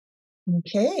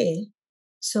Okay.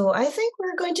 So I think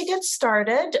we're going to get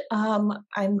started.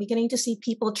 I'm beginning to see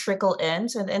people trickle in.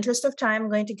 So in the interest of time, I'm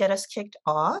going to get us kicked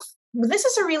off. This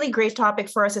is a really great topic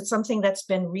for us. It's something that's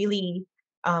been really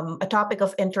a topic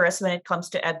of interest when it comes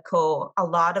to Ebco. A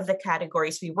lot of the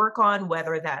categories we work on,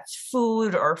 whether that's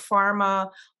food or pharma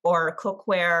or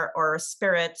cookware or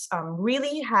spirits,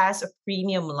 really has a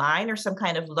premium line or some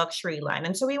kind of luxury line.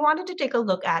 And so we wanted to take a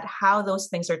look at how those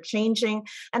things are changing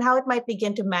and how it might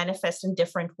begin to manifest in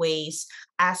different ways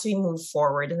as we move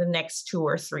forward in the next 2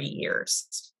 or 3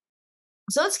 years.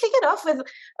 So let's kick it off with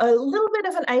a little bit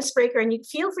of an icebreaker, and you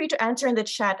feel free to answer in the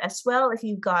chat as well if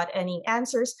you've got any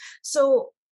answers.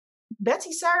 So,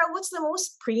 Betsy, Sarah, what's the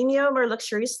most premium or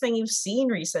luxurious thing you've seen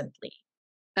recently?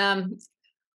 Um,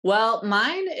 well,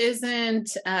 mine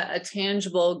isn't a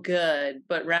tangible good,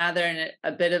 but rather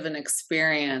a bit of an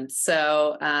experience.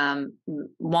 So,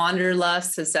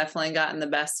 wanderlust has definitely gotten the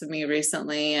best of me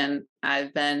recently, and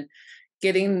I've been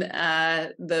getting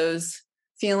those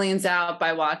feelings out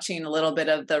by watching a little bit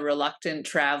of The Reluctant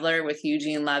Traveler with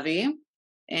Eugene Levy.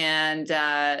 And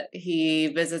he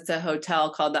visits a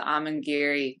hotel called the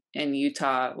Amangiri in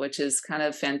Utah, which is kind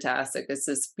of fantastic. It's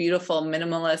this beautiful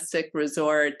minimalistic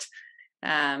resort,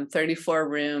 34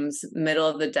 rooms, middle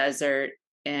of the desert,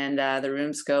 and the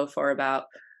rooms go for about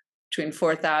between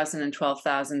 $4,000 and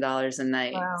 $12,000 a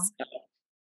night. Wow. So,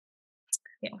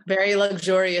 Yeah, very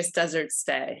luxurious desert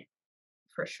stay.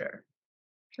 for sure.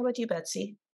 How about you,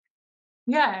 Betsy?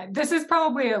 Yeah, this is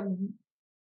probably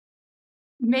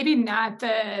maybe not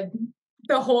the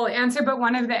whole answer, but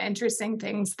one of the interesting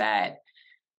things that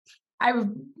I've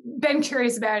been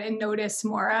curious about and noticed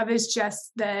more of is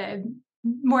just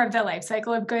more of the life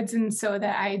cycle of goods. And so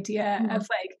the idea of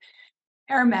like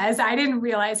Hermes, I didn't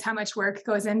realize how much work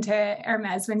goes into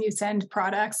Hermes when you send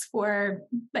products for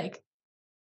like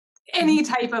any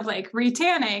type of like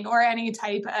retanning or any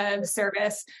type of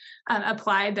service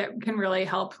applied that can really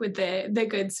help with the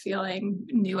goods feeling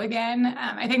new again.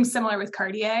 I think similar with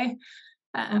Cartier.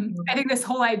 I think this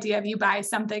whole idea of you buy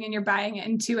something and you're buying it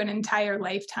into an entire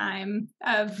lifetime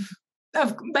of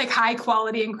like high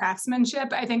quality and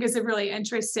craftsmanship, I think is a really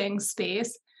interesting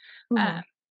space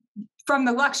from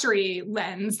the luxury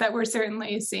lens that we're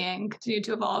certainly seeing continue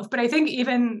to evolve. But I think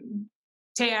even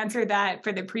to answer that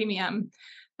for the premium,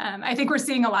 I think we're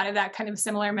seeing a lot of that kind of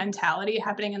similar mentality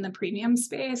happening in the premium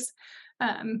space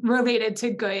related to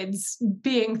goods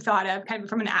being thought of kind of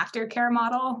from an aftercare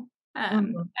model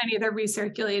and either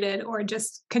recirculated or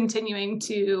just continuing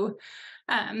to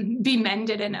be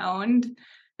mended and owned.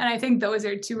 And I think those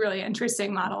are two really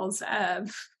interesting models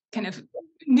of kind of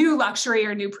new luxury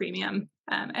or new premium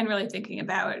and really thinking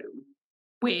about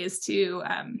ways to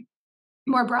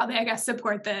more broadly, I guess,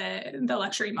 support the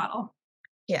luxury model.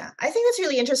 Yeah, I think that's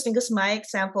really interesting because my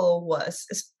example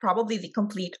is probably the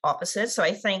complete opposite. So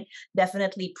I think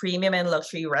definitely premium and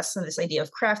luxury rests on this idea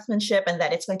of craftsmanship and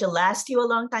that it's going to last you a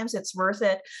long time, so it's worth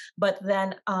it. But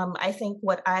then I think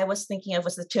what I was thinking of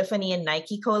was the Tiffany and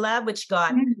Nike collab, which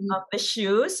got the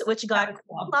shoes, which got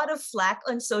a lot of flack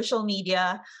on social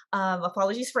media.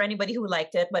 Apologies for anybody who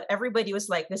liked it, but everybody was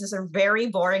like, "This is a very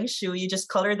boring shoe. You just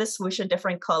color the swoosh a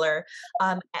different color,"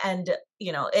 and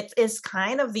it is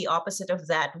kind of the opposite of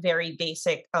that very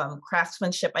basic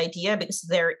craftsmanship idea because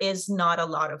there is not a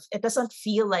lot of, it doesn't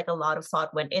feel like a lot of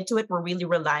thought went into it. We're really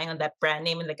relying on that brand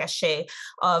name and the cachet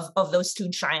of those two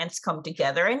giants come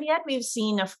together. And yet we've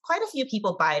seen quite a few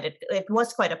people buy it. It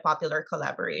was quite a popular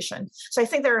collaboration. So I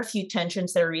think there are a few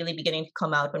tensions that are really beginning to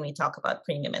come out when we talk about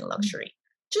premium and luxury.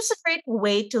 Just a great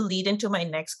way to lead into my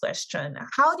next question.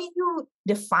 How do you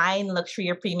define luxury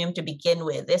or premium to begin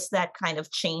with? Is that kind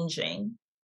of changing?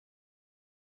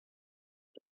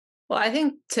 Well, I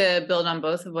think to build on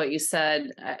both of what you said,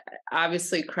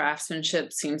 obviously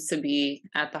craftsmanship seems to be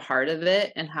at the heart of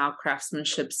it, and how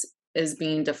craftsmanship is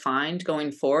being defined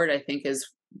going forward, I think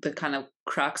is the kind of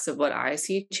crux of what I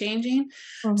see changing.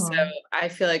 So I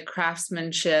feel like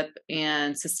craftsmanship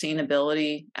and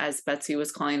sustainability, as Betsy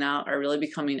was calling out, are really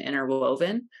becoming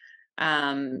interwoven.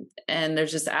 And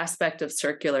there's this aspect of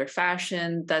circular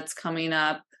fashion that's coming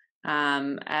up,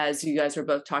 as you guys were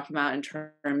both talking about in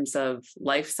terms of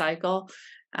life cycle.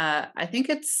 I think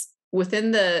it's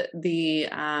within the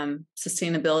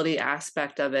sustainability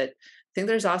aspect of it. I think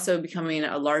there's also becoming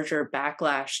a larger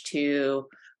backlash to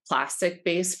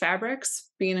plastic-based fabrics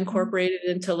being incorporated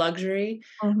into luxury.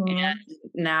 And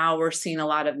now we're seeing a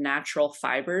lot of natural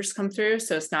fibers come through.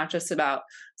 So it's not just about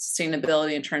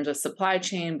sustainability in terms of supply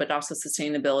chain, but also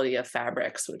sustainability of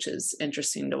fabrics, which is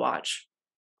interesting to watch.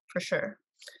 For sure.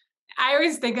 I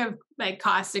always think of like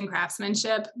cost and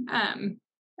craftsmanship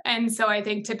And so I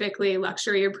think typically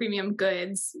luxury or premium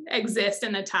goods exist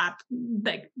in the top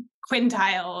like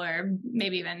quintile or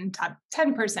maybe even top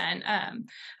 10%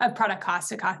 of product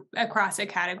cost across a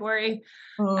category.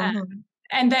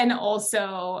 And then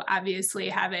also obviously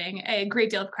having a great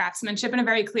deal of craftsmanship and a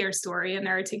very clear story in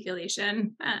their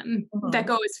articulation that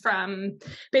goes from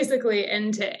basically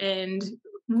end to end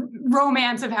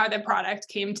romance of how the product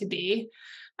came to be.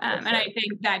 And I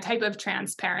think that type of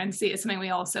transparency is something we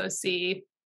also see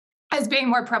as being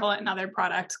more prevalent in other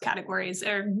product categories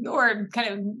or kind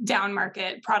of down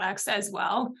market products as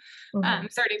well,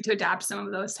 starting to adopt some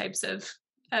of those types of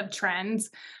trends.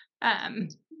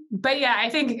 But yeah, I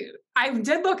think I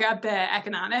did look up the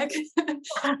economic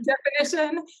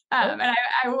definition, and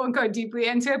I won't go deeply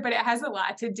into it, but it has a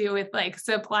lot to do with like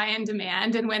supply and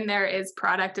demand and when there is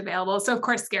product available. So of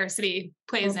course, scarcity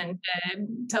plays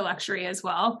into luxury as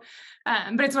well.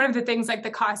 But it's one of the things like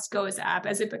the cost goes up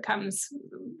as it becomes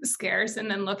scarce,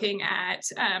 and then looking at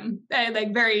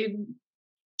like very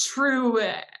true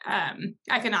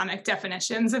economic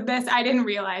definitions of this. I didn't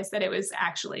realize that it was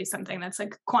actually something that's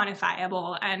like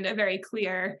quantifiable and a very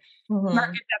clear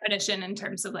market definition in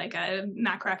terms of like a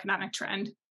macroeconomic trend.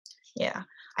 Yeah,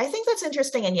 I think that's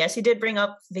interesting. And yes, you did bring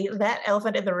up that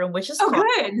elephant in the room, which is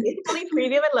good. Basically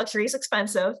premium and luxury is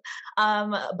expensive.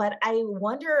 But I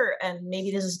wonder, and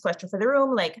maybe this is a question for the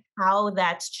room, like how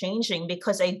that's changing,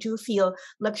 because I do feel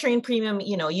luxury and premium,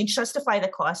 you justify the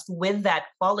cost with that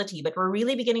quality, but we're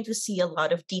really beginning to see a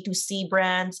lot of D2C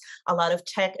brands, a lot of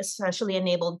tech, especially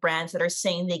enabled brands that are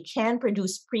saying they can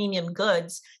produce premium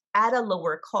goods at a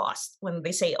lower cost when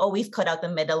they say, oh, we've cut out the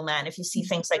middleman. If you see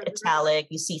things like Italic,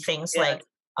 you see things like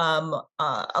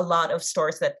a lot of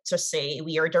stores that just say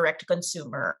we are direct to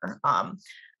consumer,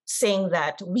 saying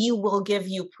that we will give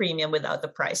you premium without the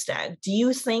price tag. Do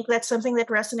you think that's something that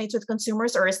resonates with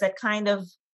consumers, or is that kind of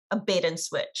a bait and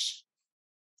switch?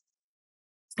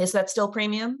 Is that still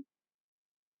premium?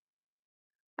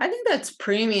 I think that's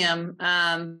premium,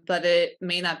 but it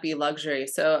may not be luxury.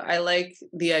 So I like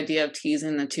the idea of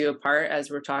teasing the two apart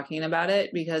as we're talking about it,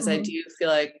 because I do feel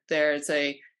like there's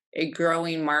a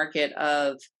growing market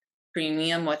of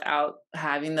premium without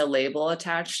having the label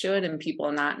attached to it, and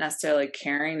people not necessarily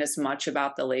caring as much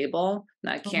about the label,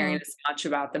 not caring as much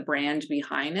about the brand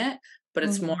behind it, but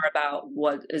it's more about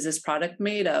what is this product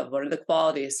made of? What are the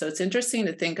qualities? So it's interesting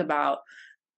to think about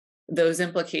those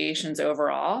implications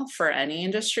overall for any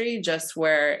industry, just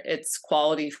where it's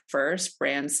quality first,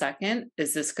 brand second.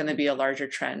 Is this going to be a larger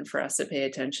trend for us to pay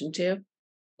attention to?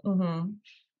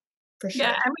 For sure.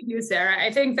 Yeah, I'm with you, Sarah.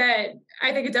 I think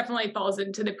it definitely falls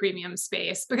into the premium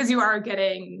space because you are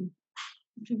getting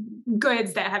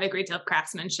goods that have a great deal of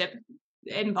craftsmanship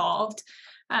involved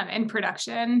in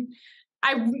production.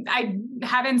 I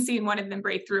haven't seen one of them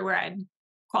break through where I'd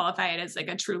qualify it as like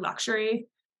a true luxury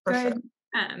good. Sure.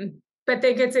 But I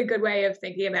think it's a good way of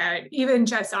thinking about, even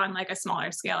just on like a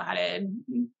smaller scale,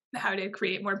 how to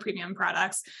create more premium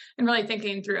products and really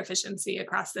thinking through efficiency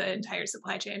across the entire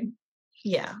supply chain.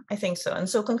 Yeah, I think so. And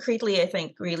so concretely, I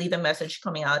think really the message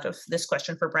coming out of this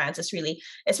question for brands is really,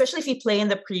 especially if you play in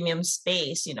the premium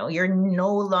space, you're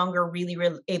no longer really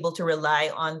able to rely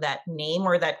on that name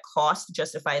or that cost to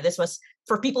justify. This was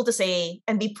for people to say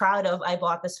and be proud of, I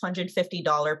bought this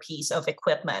 $150 piece of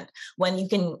equipment, when you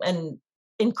can, and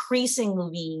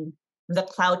increasingly the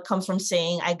cloud comes from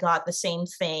saying I got the same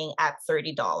thing at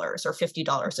 $30 or $50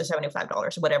 or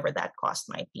 $75, whatever that cost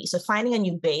might be. So finding a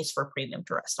new base for premium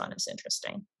to rest on is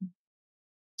interesting.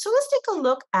 So let's take a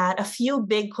look at a few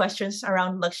big questions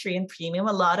around luxury and premium.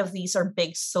 A lot of these are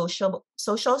big social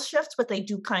shifts, but they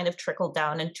do kind of trickle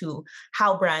down into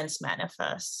how brands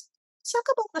manifest. Let's talk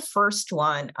about the first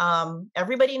one.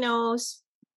 Everybody knows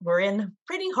we're in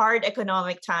pretty hard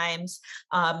economic times.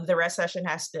 The recession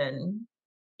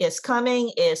is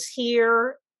coming, is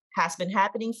here, has been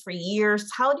happening for years.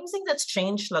 How do you think that's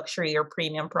changed luxury or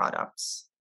premium products?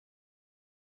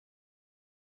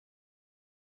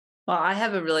 Well, I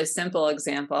have a really simple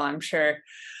example, I'm sure,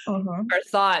 or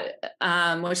thought,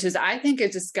 which is I think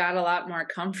it just got a lot more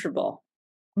comfortable.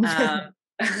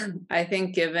 I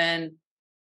think given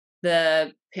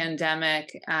the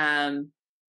pandemic,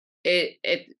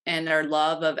 it and our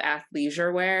love of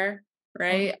athleisure wear,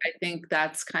 right? I think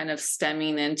that's kind of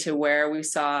stemming into where we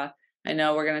saw, I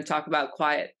know we're going to talk about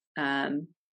quiet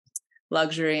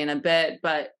luxury in a bit,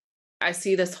 but I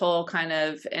see this whole kind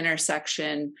of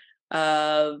intersection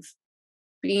of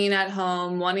being at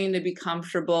home, wanting to be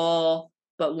comfortable,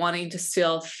 but wanting to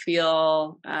still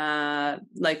feel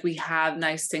like we have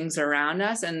nice things around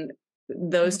us. And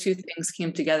those two things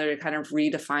came together to kind of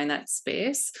redefine that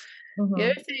space. The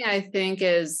Mhm. other thing I think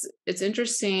is it's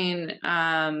interesting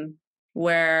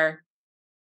where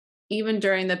even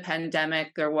during the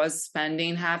pandemic there was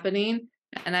spending happening,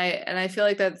 and I feel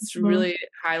like that's Mhm. really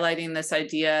highlighting this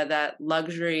idea that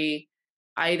luxury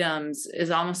items is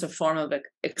almost a form of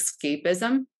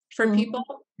escapism for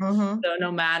people. Mhm. Mhm. So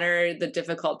no matter the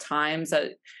difficult times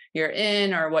that you're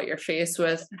in or what you're faced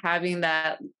with, having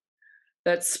that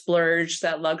splurge,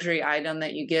 that luxury item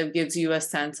that you gives you a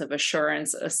sense of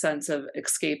assurance, a sense of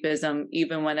escapism,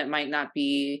 even when it might not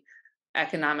be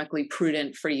economically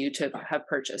prudent for you to have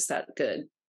purchased that good.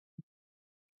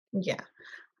 Yeah.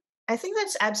 I think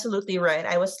that's absolutely right.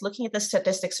 I was looking at the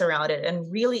statistics around it,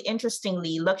 and really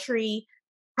interestingly, luxury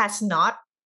has not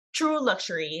true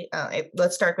luxury,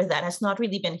 let's start with that, has not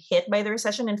really been hit by the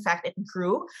recession. In fact, it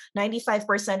grew.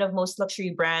 95% of most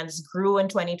luxury brands grew in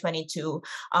 2022.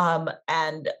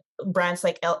 And brands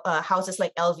like houses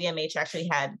like LVMH actually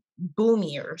had boom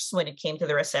years when it came to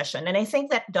the recession. And I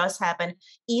think that does happen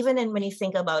even in when you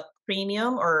think about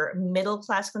premium or middle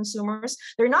class consumers.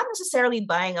 They're not necessarily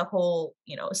buying a whole,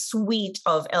 suite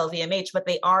of LVMH, but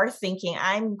they are thinking,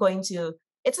 I'm going to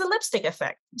it's a lipstick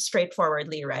effect,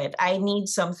 straightforwardly, right? I need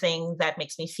something that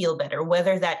makes me feel better,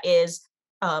 whether that is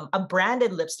a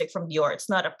branded lipstick from Dior. It's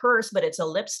not a purse, but it's a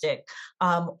lipstick.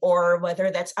 Or whether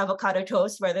that's avocado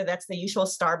toast, whether that's the usual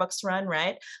Starbucks run,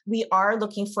 right? We are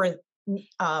looking for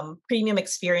premium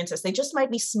experiences. They just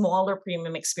might be smaller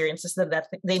premium experiences that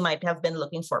they might have been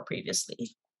looking for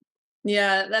previously.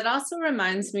 Yeah, that also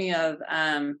reminds me of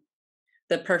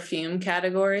the perfume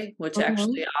category, which Mhm.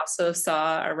 actually also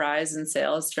saw a rise in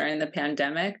sales during the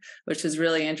pandemic, which is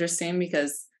really interesting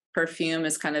because perfume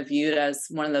is kind of viewed as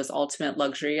one of those ultimate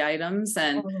luxury items.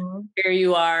 And Mhm. here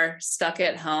you are stuck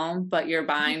at home, but you're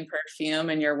buying perfume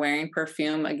and you're wearing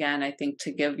perfume again, I think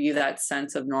to give you that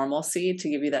sense of normalcy, to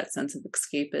give you that sense of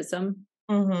escapism.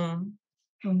 Mhm.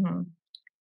 Mhm.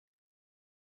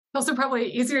 Also probably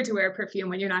easier to wear perfume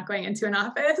when you're not going into an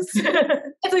office.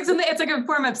 It's like something, it's like a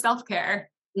form of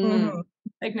self-care, Mm. Mhm.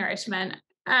 like nourishment.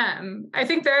 I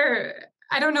think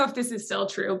I don't know if this is still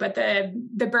true, but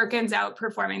the Birkin's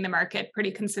outperforming the market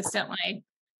pretty consistently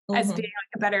as being Mhm.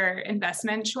 like a better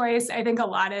investment choice. I think a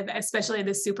lot of, especially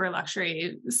the super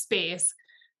luxury space,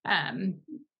 um,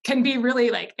 can be really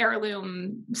like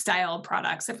heirloom style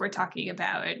products if we're talking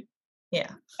about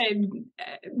Yeah. a,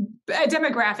 a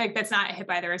demographic that's not hit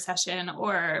by the recession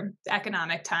or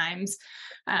economic times,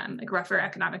 like rougher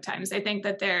economic times. I think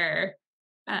that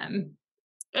um,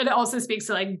 it also speaks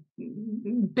to like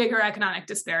bigger economic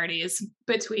disparities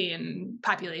between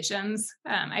populations.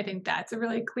 I think that's a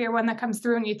really clear one that comes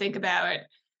through when you think about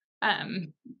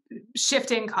um,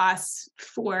 shifting costs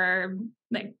for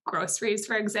like groceries,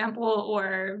 for example,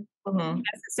 or Mhm.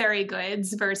 necessary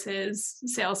goods versus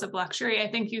sales of luxury.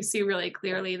 I think you see really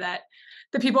clearly that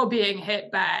the people being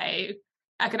hit by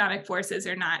economic forces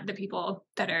are not the people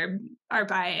that are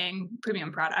buying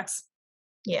premium products.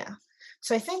 Yeah.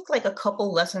 So I think like a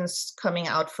couple lessons coming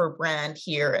out for brand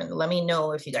here, and let me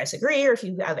know if you guys agree or if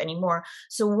you have any more.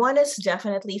 So one is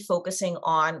definitely focusing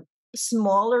on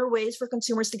smaller ways for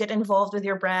consumers to get involved with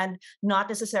your brand, not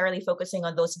necessarily focusing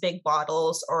on those big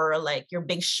bottles or like your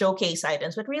big showcase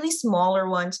items, but really smaller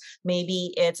ones.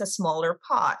 Maybe it's a smaller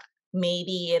pot.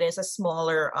 Maybe it is a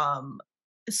smaller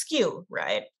SKU,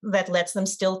 right? That lets them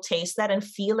still taste that and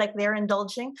feel like they're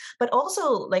indulging. But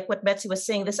also, like what Betsy was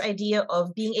saying, this idea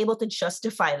of being able to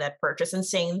justify that purchase and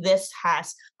saying this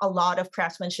has a lot of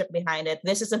craftsmanship behind it.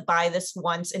 This is a buy this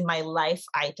once in my life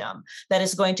item that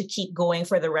is going to keep going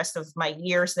for the rest of my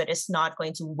years, that is not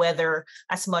going to weather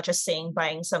as much as saying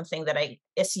buying something that I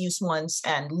is use once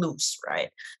and lose, right?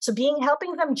 So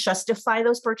helping them justify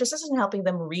those purchases and helping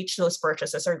them reach those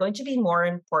purchases are going to be more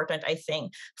important, I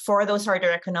think, for those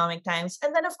harder economic times.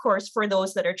 And then, of course, for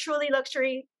those that are truly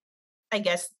luxury, I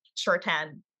guess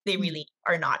shorthand, they really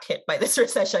are not hit by this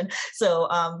recession. So,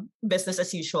 business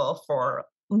as usual for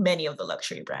many of the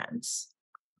luxury brands.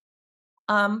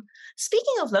 Um,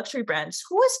 Speaking of luxury brands,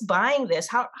 who is buying this?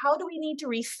 How do we need to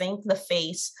rethink the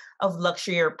face of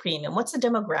luxury or premium? What's the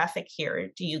demographic here,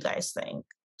 do you guys think?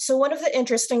 So one of the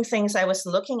interesting things I was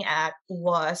looking at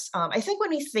was, I think when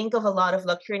we think of a lot of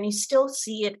luxury, and you still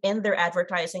see it in their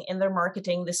advertising, in their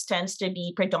marketing, this tends to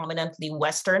be predominantly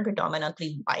Western,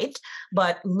 predominantly white.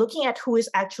 But looking at who is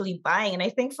actually buying, and I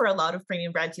think for a lot of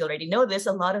premium brands, you already know this,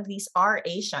 a lot of these are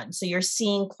Asian. So you're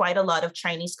seeing quite a lot of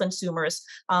Chinese consumers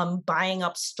buying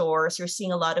up stores. You're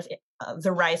seeing a lot of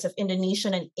the rise of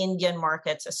Indonesian and Indian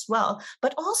markets as well,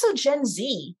 but also Gen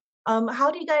Z. How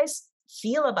do you guys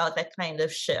feel about that kind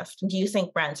of shift? Do you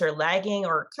think brands are lagging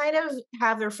or kind of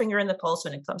have their finger in the pulse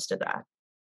when it comes to that?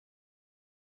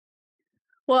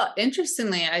 Well,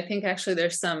 interestingly, I think actually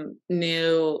there's some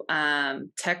new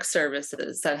tech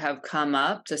services that have come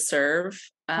up to serve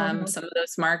Mhm. some of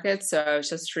those markets. So I was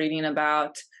just reading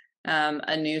about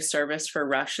a new service for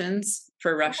Russians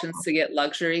to get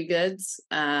luxury goods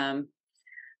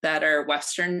that are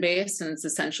Western based, and it's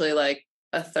essentially like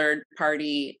a third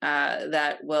party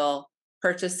that will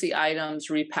purchase the items,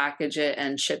 repackage it,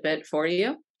 and ship it for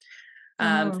you. So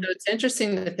Mhm. it's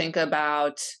interesting to think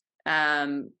about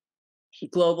um,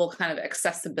 global kind of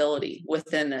accessibility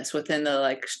within the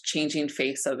like changing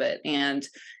face of it. And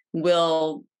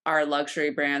will our luxury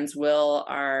brands, will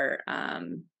our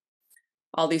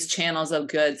all these channels of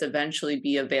goods eventually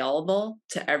be available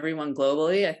to everyone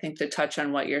globally? I think to touch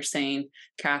on what you're saying,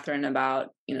 Catherine,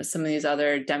 about, some of these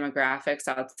other demographics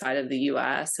outside of the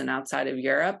US and outside of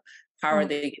Europe, how are Mhm.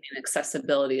 they getting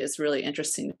accessibility is really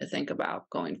interesting to think about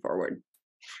going forward.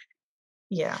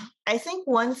 Yeah. I think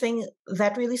one thing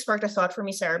that really sparked a thought for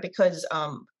me, Sarah, because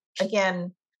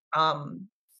again, um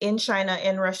in China,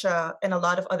 in Russia, and a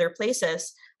lot of other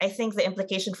places, I think the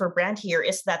implication for brand here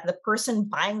is that the person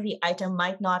buying the item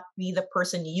might not be the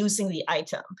person using the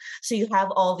item. So you have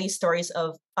all these stories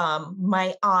of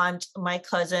my aunt, my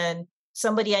cousin,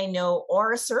 somebody I know,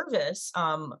 or a service,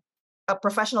 a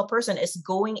professional person is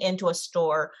going into a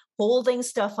store, holding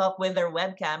stuff up with their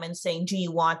webcam and saying, "Do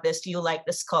you want this? Do you like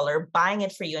this color?" Buying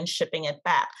it for you and shipping it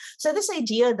back. So, this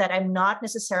idea that I'm not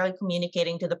necessarily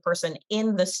communicating to the person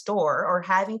in the store or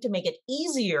having to make it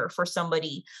easier for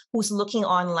somebody who's looking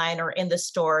online or in the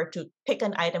store to pick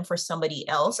an item for somebody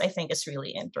else, I think is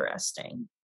really interesting.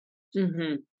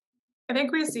 Hmm. I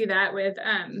think we see that with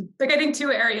like I think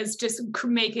two areas just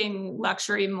making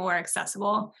luxury more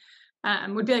accessible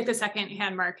would be like the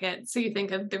secondhand market. So you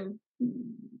think of the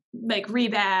like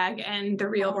Rebag and the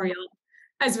Real Mhm. Real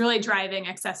as really driving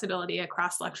accessibility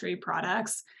across luxury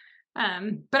products.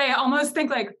 But I almost think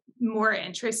like more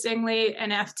interestingly,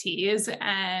 NFTs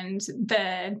and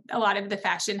a lot of the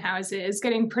fashion houses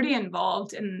getting pretty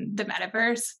involved in the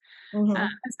metaverse. Mhm.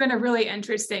 It's been a really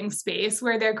interesting space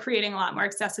where they're creating a lot more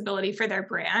accessibility for their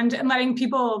brand and letting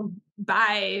people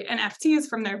buy NFTs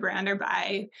from their brand or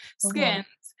buy Mhm. skins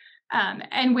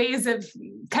and ways of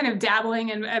kind of dabbling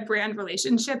in a brand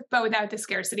relationship, but without the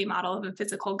scarcity model of a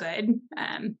physical good.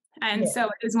 And Yeah. so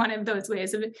it is one of those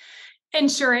ways of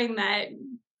ensuring that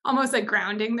almost like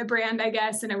grounding the brand, I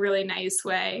guess, in a really nice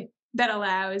way that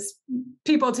allows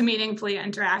people to meaningfully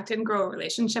interact and grow a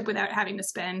relationship without having to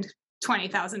spend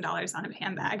 $20,000 on a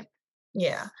handbag.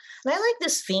 Yeah. And I like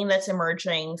this theme that's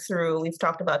emerging through, we've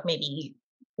talked about maybe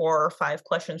 4 or 5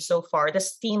 questions so far,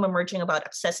 this theme emerging about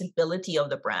accessibility of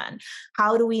the brand.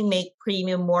 How do we make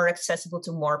premium more accessible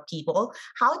to more people?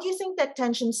 How do you think that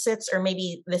tension sits? Or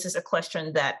maybe this is a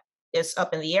question that is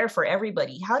up in the air for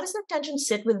everybody. How does that tension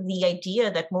sit with the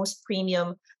idea that most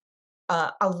premium,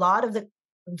 a lot of the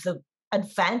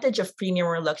advantage of premium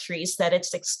or luxury is that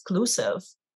it's exclusive?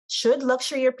 Should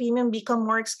luxury or premium become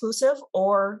more exclusive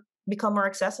or become more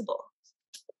accessible?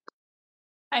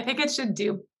 I think it should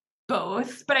do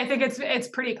both, but I think it's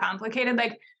pretty complicated.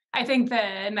 Like I think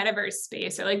the metaverse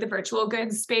space or like the virtual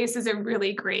goods space is a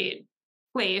really great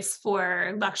place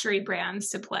for luxury brands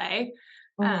to play.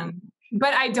 Um, Mhm.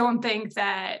 but I don't think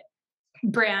that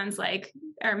brands like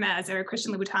Hermes or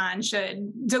Christian Louboutin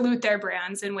should dilute their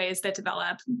brands in ways that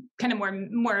develop kind of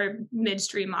more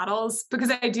midstream models because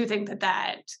I do think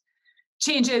that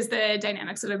changes the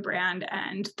dynamics of a brand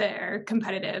and their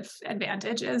competitive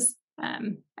advantages.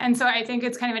 And so I think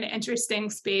it's kind of an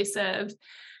interesting space of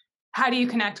how do you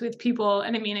connect with people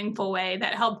in a meaningful way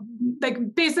that help,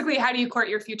 like basically, how do you court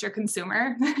your future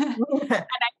consumer? And I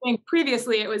think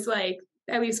previously it was like,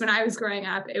 at least when I was growing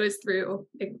up, it was through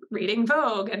like, reading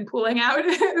Vogue and pulling out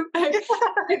like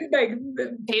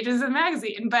the pages of the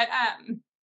magazine. But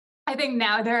I think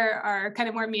now there are kind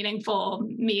of more meaningful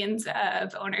means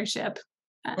of ownership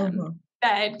Mhm.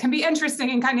 that can be interesting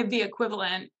and kind of the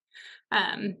equivalent,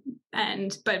 um,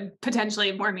 and but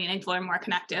potentially more meaningful or more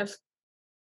connective.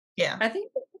 Yeah.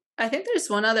 I think there's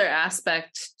one other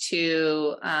aspect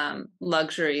to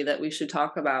luxury that we should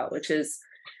talk about, which is,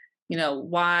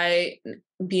 why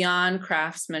beyond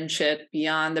craftsmanship,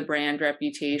 beyond the brand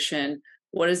reputation,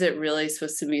 what is it really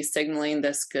supposed to be signaling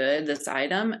this good, this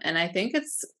item? And I think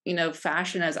it's,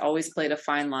 fashion has always played a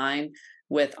fine line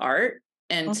with art.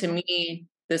 And to Mhm. me,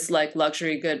 this like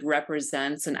luxury good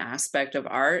represents an aspect of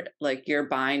art, like you're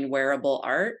buying wearable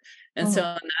art. And Mhm. so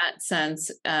in that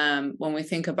sense, when we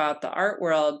think about the art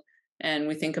world and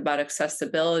we think about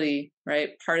accessibility,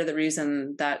 right? Part of the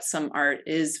reason that some art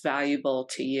is valuable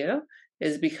to you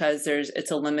is because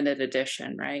it's a limited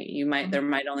edition, right? There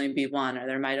might only be one, or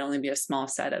there might only be a small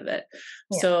set of it.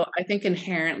 Yeah. So I think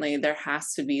inherently there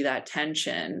has to be that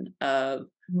tension of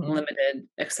limited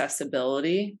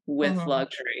accessibility with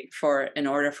luxury in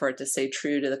order for it to stay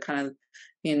true to the kind of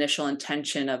the initial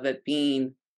intention of it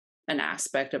being an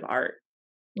aspect of art.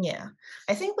 Yeah.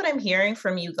 I think what I'm hearing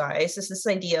from you guys is this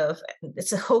idea of,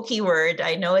 it's a hokey word.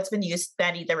 I know it's been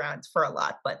bandied around for a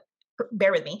lot, but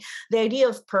bear with me. The idea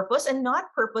of purpose, and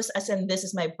not purpose as in this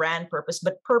is my brand purpose,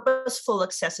 but purposeful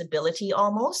accessibility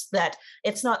almost, that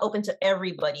it's not open to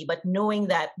everybody, but knowing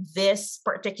that this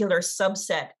particular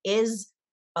subset is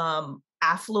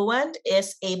affluent,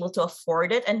 is able to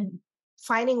afford it, and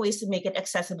finding ways to make it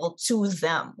accessible to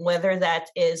them, whether that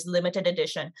is limited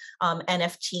edition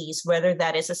NFTs, whether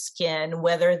that is a skin,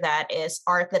 whether that is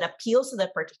art that appeals to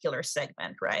that particular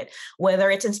segment, right?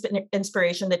 Whether it's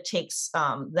inspiration that takes,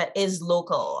 that is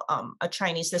local, a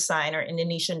Chinese design or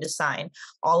Indonesian design,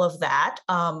 all of that,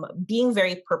 being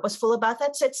very purposeful about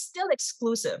that. So it's still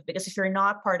exclusive, because if you're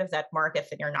not part of that market,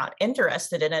 then you're not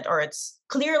interested in it, or it's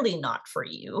clearly not for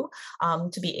you,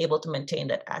 to be able to maintain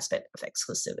that aspect of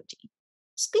exclusivity.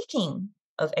 Speaking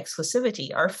of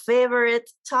exclusivity, our favorite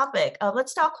topic,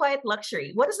 let's talk quiet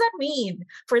luxury. What does that mean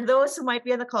for those who might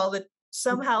be on the call that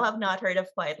somehow have not heard of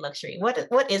quiet luxury?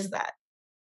 What is that?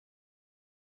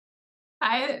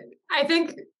 I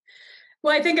think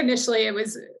initially it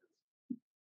was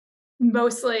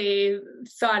mostly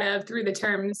thought of through the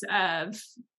terms of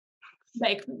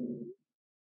like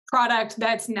product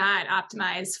that's not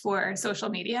optimized for social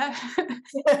media.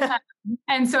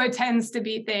 And so it tends to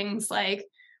be things like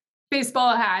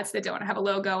baseball hats that don't have a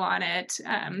logo on it,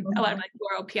 a lot of like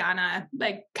Loro Piana,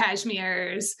 like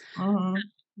cashmeres,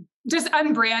 just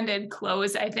unbranded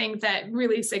clothes, I think, that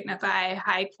really signify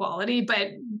high quality, but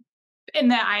in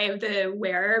the eye of the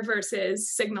wearer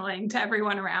versus signaling to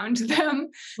everyone around them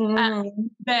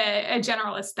a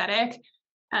general aesthetic.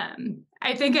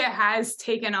 I think it has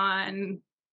taken on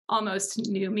almost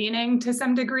new meaning to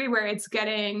some degree, where it's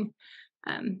getting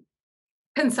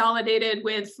consolidated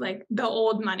with like the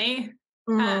old money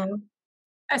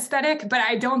aesthetic, but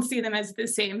I don't see them as the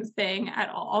same thing at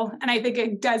all. And I think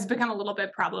it does become a little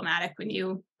bit problematic when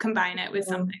you combine it with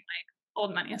something like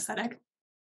old money aesthetic.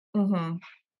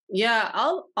 Yeah,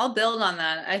 I'll build on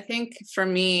that. I think for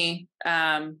me,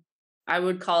 I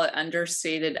would call it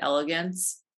understated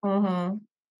elegance. But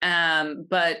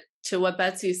to what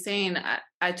Betsy's saying,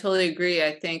 I totally agree.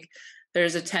 I think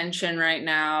there's a tension right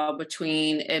now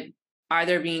between it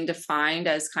either being defined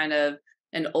as kind of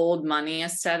an old money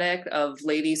aesthetic of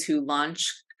ladies who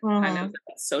lunch, kind of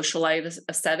socialite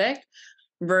aesthetic,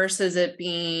 versus it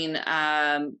being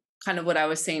kind of what I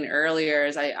was saying earlier,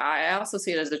 is I also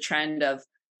see it as a trend of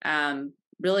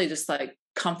really just like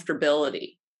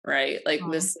comfortability, right? Like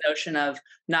this notion of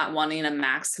not wanting a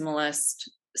maximalist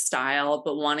style,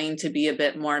 but wanting to be a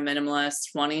bit more minimalist,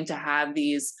 wanting to have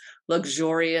these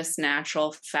luxurious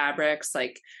natural fabrics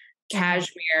like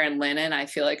cashmere and linen, I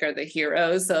feel like are the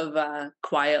heroes of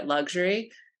quiet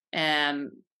luxury.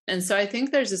 And so I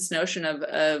think there's this notion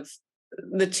of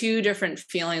the two different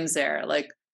feelings there. Like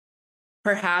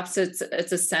perhaps it's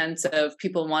a sense of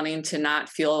people wanting to not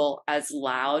feel as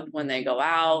loud when they go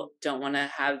out, don't want to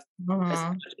have as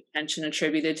much attention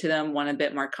attributed to them, want a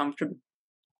bit more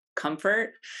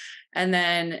comfort. And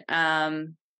then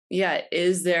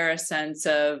is there a sense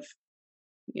of,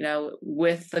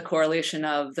 with the correlation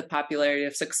of the popularity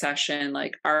of Succession,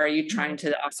 like, are you trying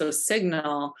to also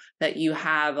signal that you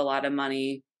have a lot of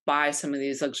money, buy some of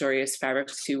these luxurious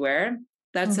fabrics you wear?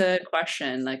 That's a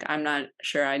question. Like, I'm not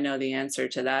sure I know the answer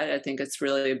to that. I think it's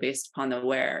really based upon the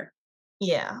wear.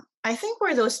 Yeah. I think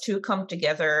where those two come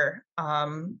together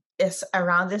is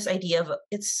around this idea of,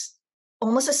 it's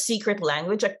almost a secret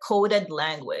language, a coded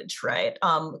language, right?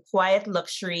 Quiet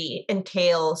luxury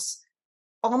entails,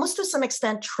 almost to some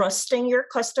extent, trusting your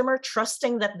customer,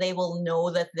 trusting that they will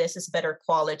know that this is better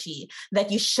quality,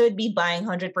 that you should be buying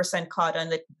 100%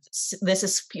 cotton, that this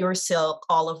is pure silk,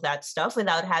 all of that stuff,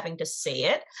 without having to say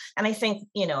it. And I think,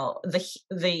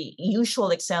 the usual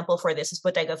example for this is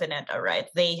Bottega Veneta, right?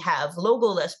 They have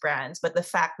logoless brands, but the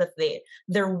fact that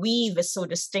their weave is so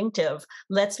distinctive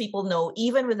lets people know,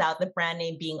 even without the brand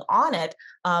name being on it,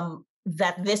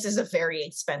 that this is a very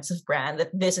expensive brand,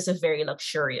 that this is a very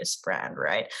luxurious brand,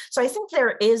 right? So I think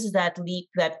there is that leap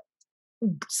that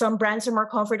some brands are more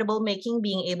comfortable making,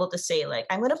 being able to say, like,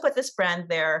 I'm going to put this brand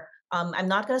there. I'm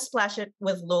not going to splash it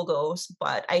with logos,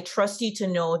 but I trust you to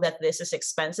know that this is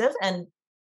expensive. And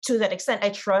to that extent, I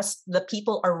trust the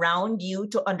people around you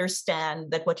to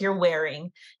understand that what you're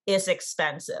wearing is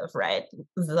expensive, right?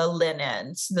 The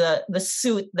linens, the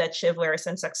suit that Shiv wears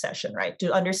in Succession, right?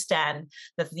 To understand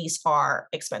that these are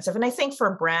expensive. And I think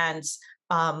for brands,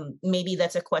 maybe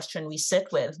that's a question we sit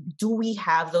with. Do we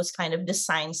have those kind of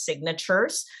design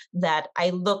signatures that I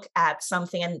look at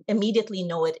something and immediately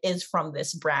know it is from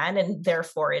this brand and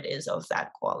therefore it is of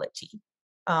that quality?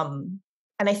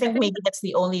 And I think maybe that's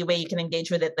the only way you can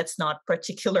engage with it that's not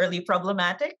particularly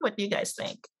problematic. What do you guys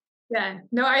think? Yeah,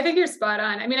 no, I think you're spot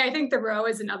on. I mean, I think the row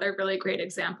is another really great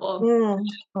example. You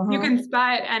Uh-huh. can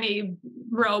spot any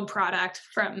row product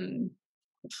from,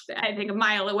 I think, a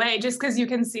mile away just because you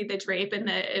can see the drape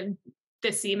and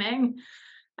the seaming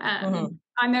on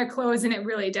their clothes, and it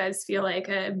really does feel like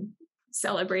a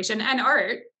celebration and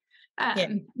art.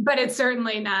 Yeah. But it's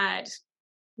certainly not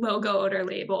logoed or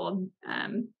labeled,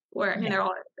 or I mean,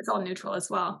 it's all neutral as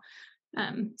well.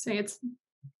 So it's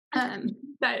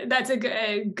that's a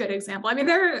good example. I mean,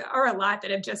 there are a lot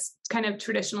that have just kind of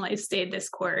traditionally stayed this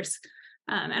course,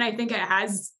 and I think it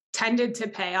has tended to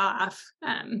pay off.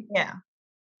 Yeah.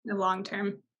 In the long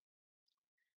term.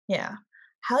 Yeah.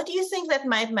 How do you think that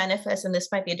might manifest? And this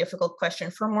might be a difficult question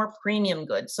for more premium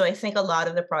goods. So I think a lot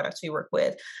of the products we work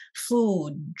with,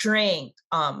 food, drink,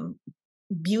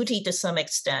 beauty to some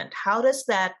extent, how does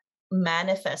that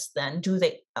manifest then? Do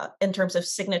they, in terms of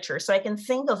signature? So I can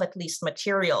think of at least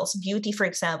materials, beauty, for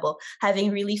example,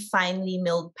 having really finely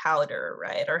milled powder,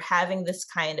 right? Or having this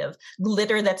kind of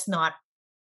glitter that's not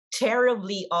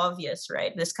terribly obvious,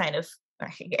 right? This kind of,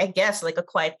 I guess, like a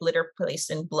quiet glitter placed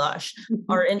in blush,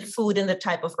 or in food in the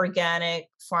type of organic,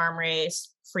 farm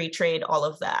raised, free trade, all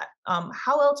of that.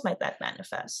 How else might that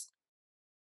manifest?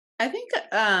 I think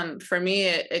for me,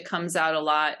 it comes out a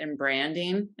lot in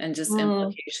branding and just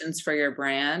implications for your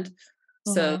brand.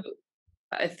 So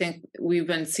I think we've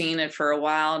been seeing it for a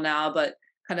while now, but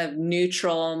kind of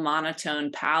neutral,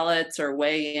 monotone palettes or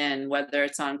weigh in, whether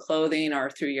it's on clothing or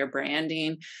through your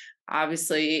branding.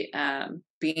 Obviously,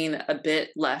 being a bit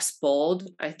less bold,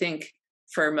 I think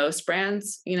for most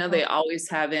brands, they always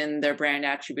have in their brand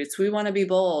attributes, we want to be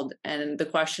bold. And the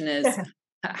question is,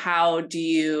 how do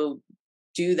you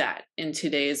do that in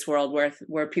today's world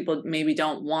where people maybe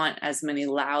don't want as many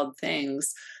loud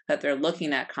things that they're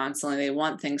looking at constantly? They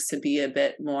want things to be a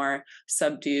bit more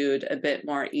subdued, a bit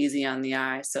more easy on the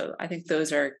eye. So I think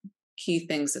those are key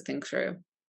things to think through.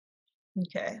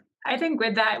 Okay. I think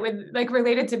with like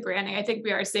related to branding, I think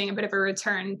we are seeing a bit of a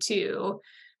return to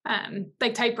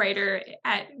like typewriter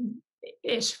at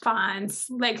ish fonts,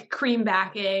 like cream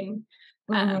backing,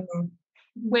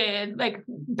 with like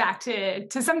back to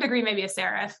some degree, maybe a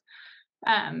serif.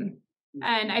 And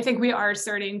I think we are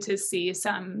starting to see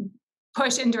some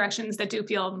push in directions that do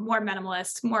feel more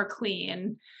minimalist, more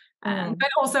clean, but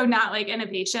also not like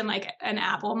innovation, like an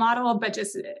Apple model, but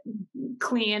just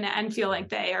clean and feel like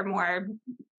they are more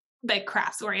like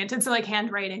crafts oriented. So like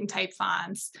handwriting type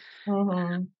fonts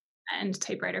and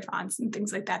typewriter fonts and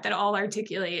things like that all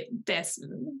articulate this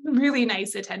really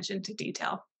nice attention to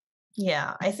detail.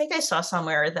 Yeah, I think I saw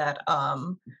somewhere that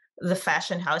the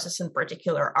fashion houses in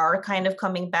particular are kind of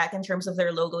coming back in terms of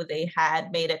their logo. They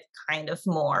had made it kind of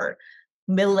more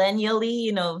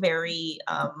millennially,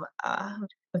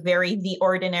 very the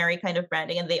ordinary kind of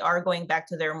branding, and they are going back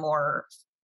to their more,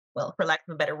 well, for lack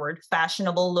of a better word,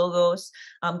 fashionable logos,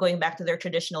 going back to their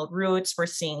traditional roots. We're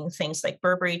seeing things like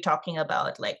Burberry talking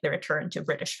about like the return to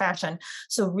British fashion.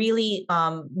 So really,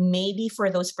 maybe for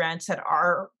those brands that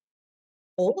are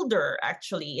older,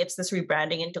 actually, it's this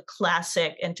rebranding into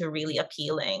classic, into really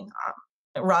appealing,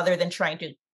 rather than trying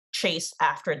to chase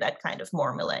after that kind of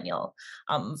more millennial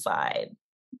vibe.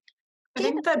 I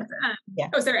think that,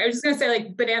 oh, sorry, I was just going to say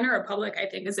like Banana Republic, I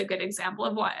think is a good example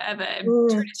of a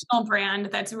traditional brand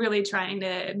that's really trying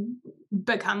to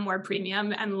become more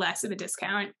premium and less of a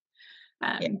discount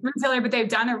retailer, but they've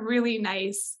done a really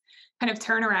nice kind of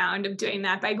turnaround of doing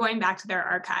that by going back to their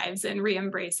archives and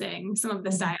re-embracing some of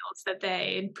the styles that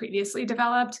they previously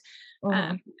developed.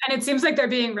 And it seems like they're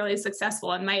being really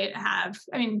successful and might have,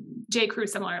 I mean, J. Crew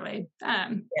similarly,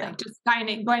 like just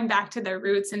going back to their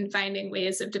roots and finding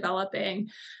ways of developing,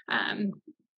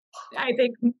 I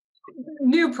think,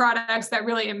 new products that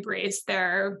really embrace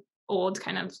their old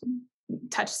kind of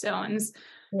touchstones.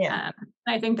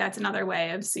 I think that's another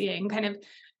way of seeing kind of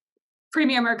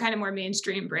premium or kind of more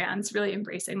mainstream brands really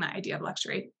embracing the idea of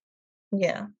luxury.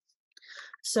 Yeah.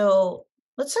 So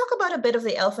let's talk about a bit of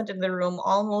the elephant in the room,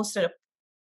 almost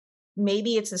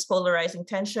maybe it's this polarizing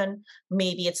tension,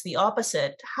 maybe it's the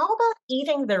opposite. How about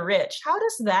eating the rich? How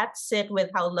does that sit with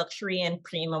how luxury and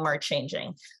premium are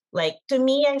changing? Like, to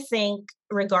me, I think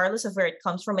regardless of where it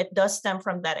comes from, it does stem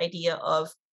from that idea of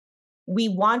we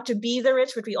want to be the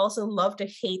rich, but we also love to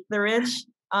hate the rich.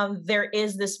 There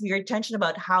is this weird tension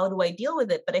about how do I deal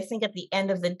with it. But I think at the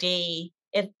end of the day,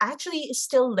 it actually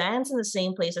still lands in the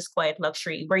same place as quiet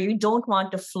luxury, where you don't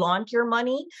want to flaunt your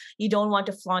money. You don't want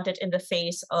to flaunt it in the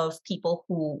face of people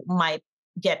who might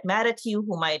get mad at you,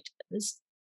 who might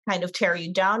kind of tear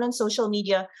you down on social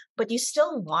media, but you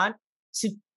still want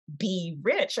to be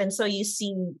rich. And so you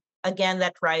see, again,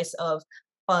 that rise of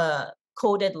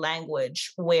coded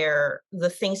language where the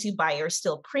things you buy are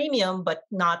still premium, but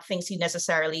not things you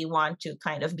necessarily want to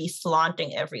kind of be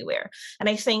flaunting everywhere. And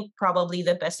I think probably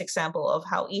the best example of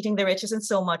how eating the rich isn't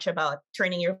so much about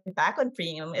turning your back on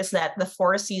premium is that the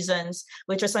Four Seasons,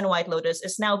 which was on White Lotus,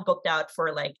 is now booked out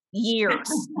for like years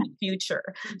in the future.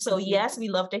 So yes, we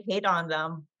love to hate on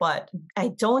them, but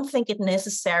I don't think it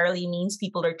necessarily means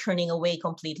people are turning away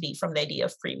completely from the idea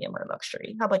of premium or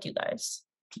luxury. How about you guys?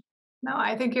 No,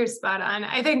 I think you're spot on.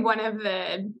 I think one of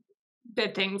the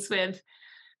things with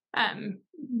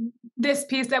this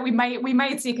piece that we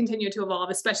might see continue to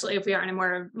evolve, especially if we are in a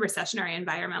more recessionary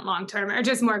environment long term, or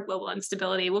just more global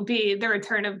instability, will be the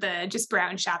return of the just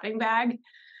brown shopping bag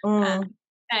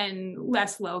and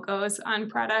less logos on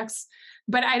products.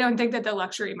 But I don't think that the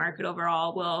luxury market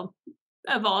overall will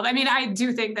evolve. I mean, I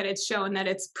do think that it's shown that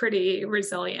it's pretty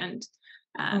resilient.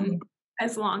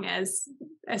 As long as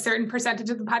a certain percentage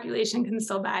of the population can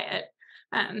still buy it.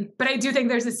 But I do think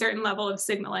there's a certain level of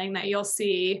signaling that you'll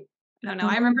see. I don't know.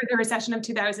 I remember the recession of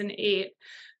 2008.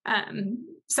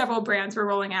 Several brands were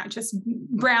rolling out just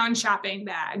brown shopping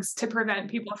bags to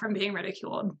prevent people from being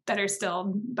ridiculed that are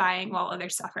still buying while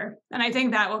others suffer. And I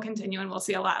think that will continue, and we'll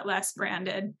see a lot less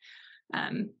branded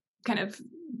kind of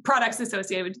products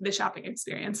associated with the shopping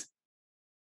experience.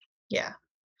 Yeah.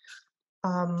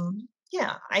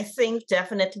 Yeah, I think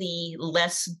definitely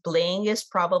less bling is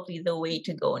probably the way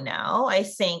to go now. I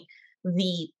think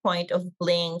the point of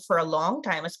bling for a long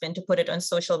time has been to put it on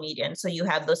social media. And so you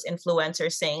have those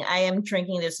influencers saying, I am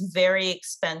drinking this very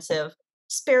expensive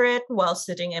spirit while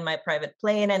sitting in my private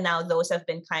plane. And now those have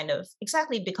been kind of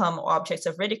exactly become objects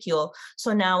of ridicule.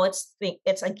 So now it's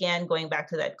again going back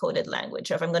to that coded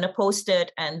language of I'm going to post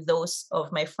it and those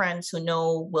of my friends who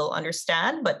know will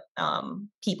understand, but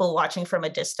people watching from a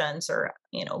distance or,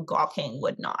 gawking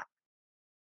would not.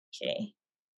 Okay.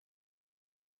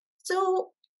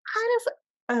 So kind of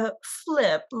a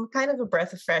flip, kind of a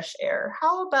breath of fresh air.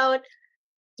 How about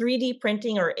 3D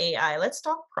printing or AI? Let's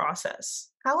talk process.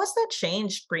 How has that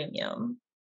changed premium?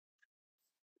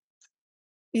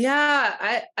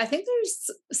 Yeah, I think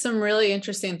there's some really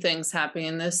interesting things happening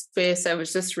in this space. I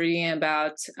was just reading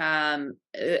about an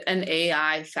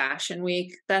AI fashion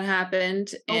week that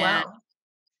happened. Oh, wow.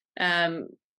 And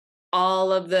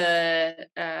all of the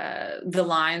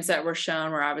lines that were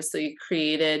shown were obviously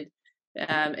created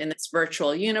in this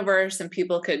virtual universe, and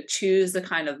people could choose the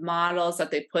kind of models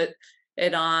that they put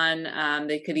it on.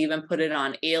 They could even put it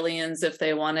on aliens if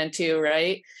they wanted to,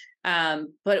 right?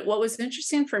 But what was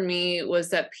interesting for me was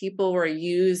that people were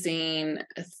using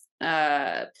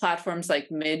platforms like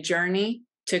Midjourney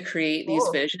to create these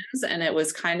visions, and it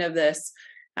was kind of this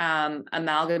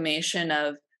amalgamation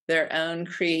of their own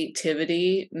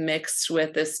creativity mixed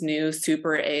with this new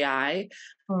super AI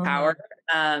power.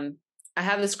 I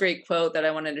have this great quote that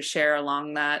I wanted to share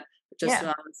along that, just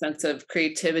on the sense of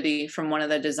creativity from one of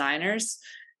the designers.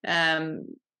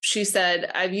 She said,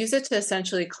 I've used it to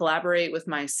essentially collaborate with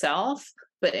myself,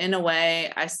 but in a way,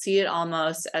 I see it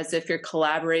almost as if you're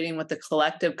collaborating with the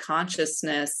collective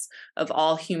consciousness of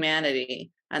all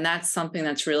humanity. And that's something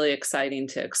that's really exciting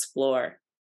to explore.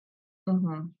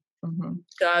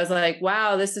 So I was like,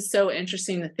 wow, this is so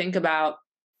interesting to think about.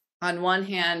 On one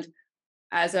hand,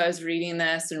 as I was reading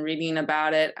this and reading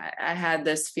about it, I had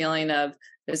this feeling of,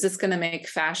 is this going to make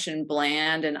fashion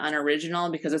bland and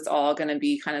unoriginal because it's all going to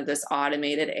be kind of this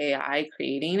automated AI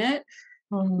creating it?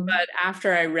 But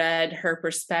after I read her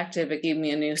perspective, it gave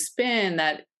me a new spin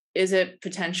that is it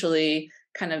potentially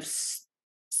kind of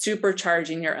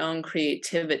supercharging your own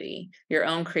creativity, your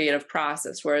own creative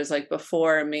process. Whereas like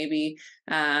before, maybe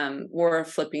we're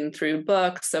flipping through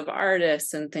books of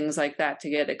artists and things like that to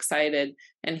get excited.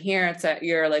 And here it's that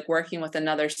you're like working with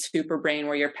another super brain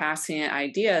where you're passing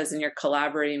ideas and you're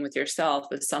collaborating with yourself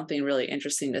is something really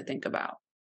interesting to think about.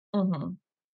 Yeah,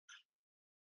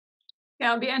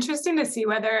 it'll be interesting to see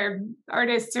whether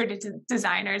artists or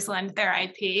designers lend their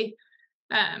IP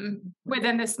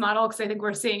within this model, because I think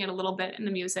we're seeing it a little bit in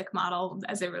the music model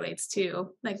as it relates to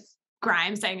like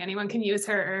Grimes saying anyone can use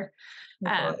her.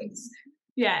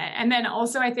 And then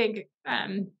also I think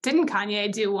didn't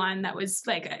Kanye do one that was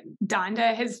like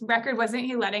Donda? His record, wasn't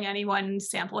he letting anyone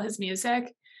sample his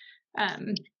music?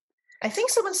 I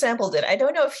think someone sampled it. I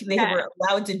don't know if they were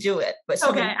allowed to do it, but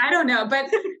okay, I don't know.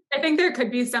 But I think there could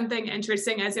be something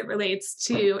interesting as it relates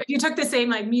to, if you took the same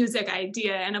like music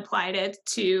idea and applied it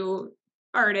to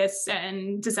artists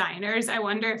and designers, I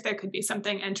wonder if there could be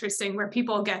something interesting where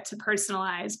people get to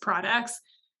personalize products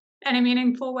in a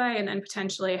meaningful way and then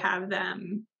potentially have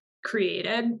them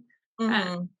created.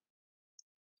 Mm-hmm.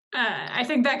 I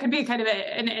think that could be kind of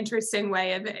an interesting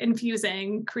way of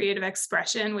infusing creative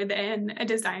expression within a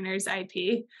designer's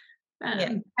IP.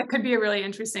 That could be a really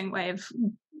interesting way of,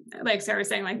 like Sarah was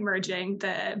saying, like merging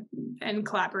and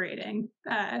collaborating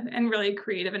in really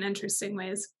creative and interesting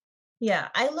ways. Yeah,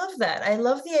 I love that. I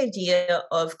love the idea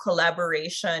of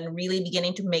collaboration really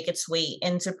beginning to make its way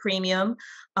into premium.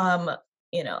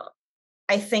 You know,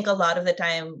 I think a lot of the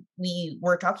time we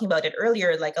were talking about it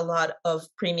earlier, like a lot of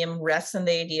premium rests on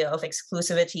the idea of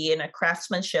exclusivity and a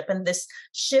craftsmanship, and this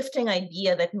shifting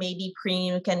idea that maybe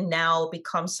premium can now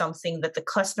become something that the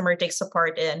customer takes a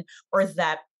part in, or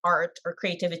that art or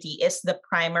creativity is the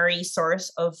primary source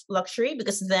of luxury.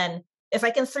 Because then if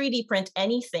I can 3D print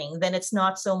anything, then it's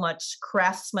not so much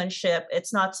craftsmanship.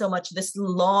 It's not so much this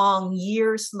long,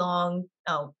 years long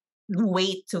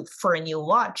wait for a new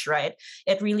watch, right?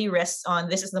 It really rests on,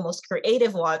 this is the most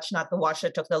creative watch, not the watch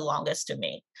that took the longest to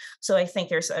make. So I think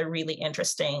there's a really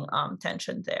interesting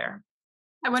tension there.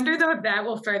 I wonder though if that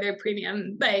will further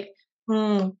premium, like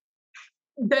the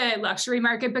luxury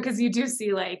market, because you do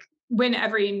see like when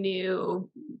every new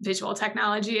visual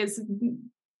technology is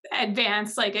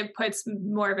advanced, like it puts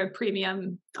more of a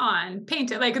premium on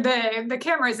painting. Like the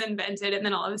camera is invented, and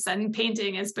then all of a sudden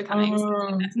painting is becoming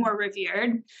something that's more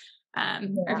revered.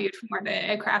 Or viewed from more of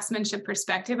a craftsmanship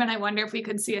perspective. And I wonder if we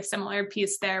could see a similar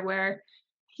piece there where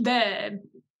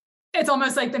it's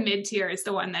almost like the mid-tier is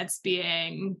the one that's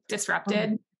being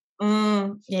disrupted.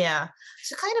 Yeah.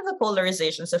 So kind of a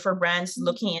polarization. So for brands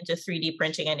looking into 3D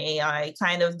printing and AI,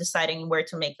 kind of deciding where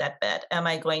to make that bet. Am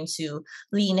I going to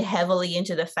lean heavily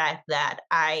into the fact that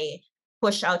I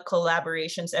push out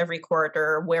collaborations every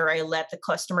quarter where I let the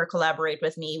customer collaborate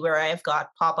with me, where I've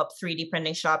got pop-up 3D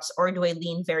printing shops, or do I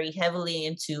lean very heavily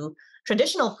into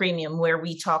traditional premium where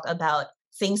we talk about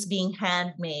things being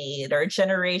handmade or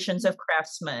generations of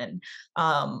craftsmen,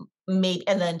 and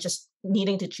then just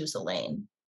needing to choose a lane?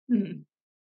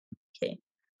 Okay.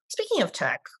 Speaking of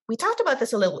tech, we talked about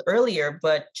this a little earlier,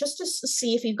 but just to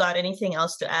see if you've got anything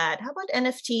else to add, how about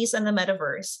NFTs and the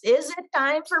metaverse? Is it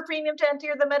time for premium to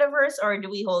enter the metaverse, or do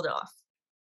we hold off?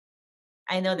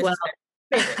 I know this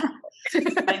is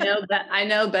favorite. I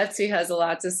know Betsy has a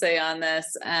lot to say on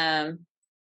this,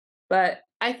 but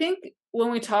I think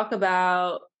when we talk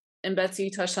about, and Betsy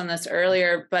touched on this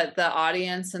earlier, but the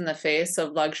audience in the face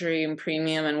of luxury and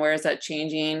premium and where is that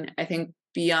changing? I think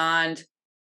beyond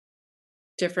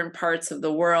different parts of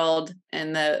the world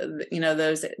and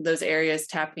those areas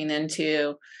tapping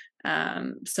into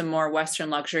some more Western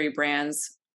luxury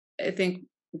brands. I think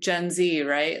Gen Z,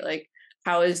 right? Like,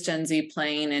 how is Gen Z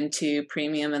playing into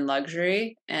premium and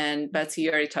luxury? And Betsy, you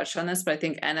already touched on this, but I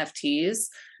think NFTs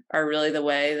are really the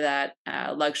way that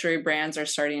luxury brands are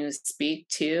starting to speak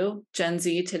to Gen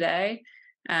Z today.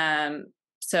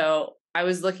 So I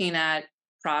was looking at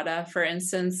Prada, for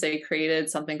instance. They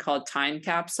created something called Time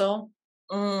Capsule.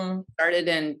 Started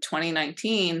in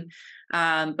 2019,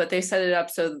 but they set it up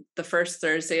so the first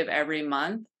Thursday of every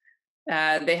month,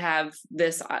 they have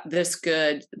this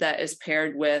good that is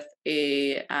paired with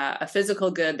a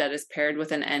physical good that is paired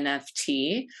with an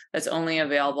NFT that's only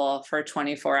available for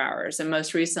 24 hours. And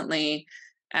most recently,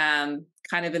 kind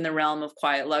of in the realm of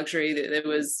quiet luxury, it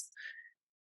was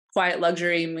quiet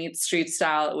luxury meets street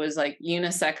style. It was like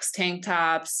unisex tank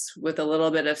tops with a little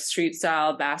bit of street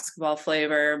style basketball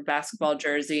flavor, basketball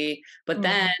jersey. But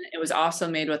then it was also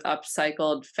made with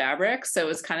upcycled fabrics. So it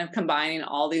was kind of combining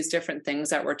all these different things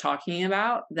that we're talking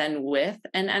about then with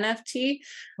an NFT.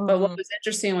 But what was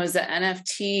interesting was the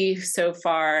NFT so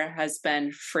far has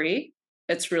been free.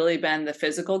 It's really been the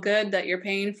physical good that you're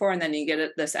paying for, and then you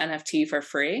get this NFT for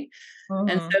free.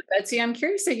 And so, Betsy, I'm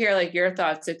curious to hear like your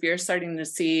thoughts if you're starting to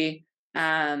see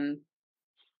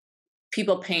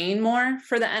people paying more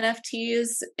for the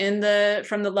NFTs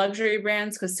from the luxury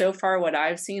brands, because so far what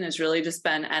I've seen has really just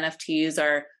been NFTs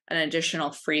are an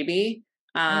additional freebie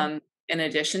in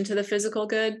addition to the physical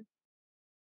good.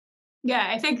 Yeah,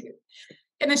 I think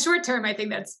in the short term, I think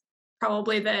that's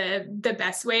probably the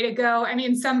best way to go. I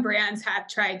mean, some brands have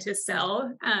tried to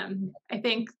sell. I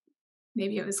think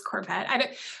maybe it was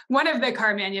Corvette. One of the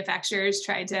car manufacturers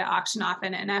tried to auction off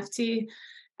an NFT.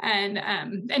 and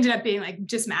ended up being like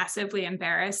just massively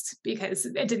embarrassed because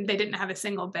they didn't have a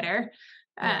single bidder.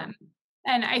 And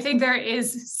I think there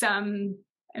is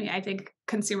I think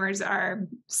consumers are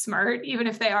smart, even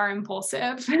if they are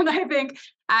impulsive. And I think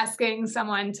asking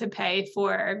someone to pay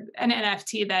for an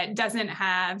NFT that doesn't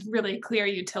have really clear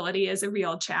utility is a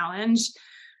real challenge.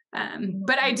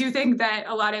 But I do think that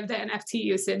a lot of the NFT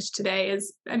usage today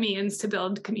is a means to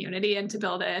build community and to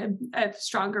build a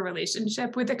stronger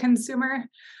relationship with the consumer.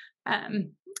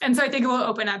 And so I think it will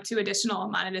open up to additional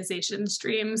monetization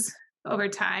streams over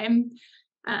time.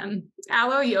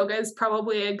 Aloe Yoga is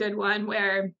probably a good one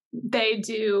where they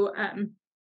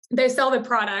sell the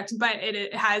product, but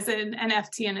it has an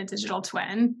NFT and a digital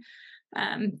twin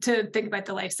to think about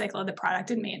the life cycle of the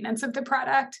product and maintenance of the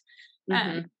product.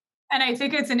 And I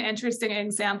think it's an interesting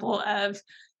example of,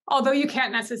 although you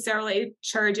can't necessarily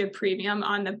charge a premium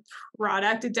on the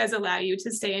product, it does allow you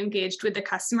to stay engaged with the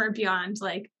customer beyond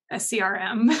like a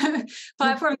CRM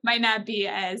platform might not be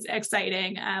as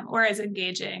exciting or as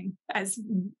engaging as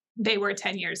they were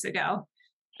 10 years ago.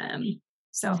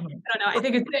 So I don't know. I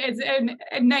think it's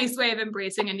a nice way of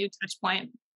embracing a new touch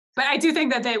point, but I do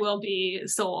think that they will be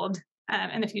sold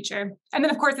in the future. And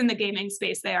then of course, in the gaming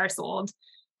space, they are sold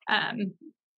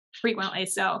frequently.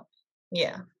 So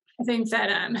yeah, I think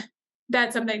that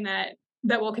that's something that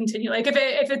will continue. Like if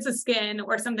it's a skin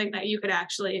or something that you could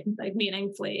actually like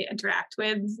meaningfully interact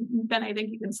with, then I think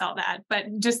you can sell that.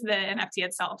 But just the NFT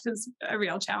itself is a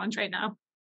real challenge right now.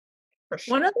 for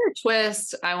sure. One other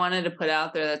twist I wanted to put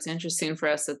out there that's interesting for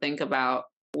us to think about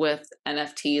with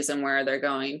NFTs and where they're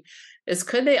going is,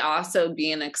 could they also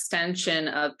be an extension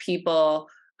of people,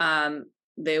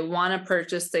 they want to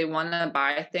purchase, they want to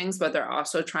buy things, but they're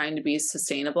also trying to be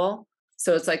sustainable.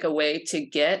 So it's like a way to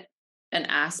get an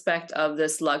aspect of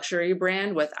this luxury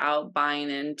brand without buying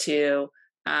into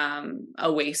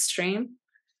a waste stream.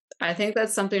 I think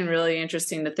that's something really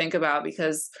interesting to think about,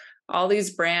 because all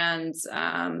these brands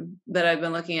that I've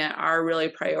been looking at are really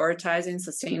prioritizing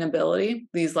sustainability,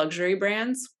 these luxury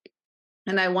brands.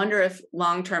 And I wonder if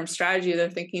long-term strategy, they're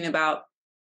thinking about,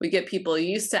 we get people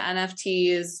used to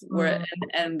NFTs,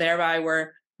 and thereby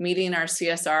we're meeting our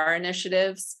CSR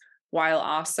initiatives while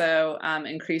also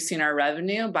increasing our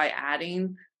revenue by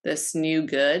adding this new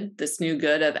good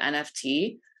of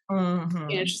NFT.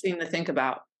 Interesting to think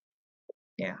about.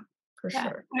 Yeah, for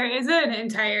sure. There is an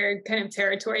entire kind of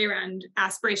territory around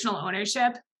aspirational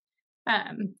ownership.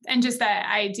 And just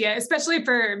that idea, especially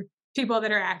for people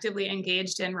that are actively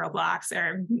engaged in Roblox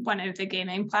or one of the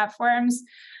gaming platforms,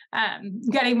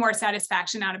 getting more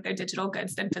satisfaction out of their digital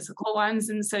goods than physical ones.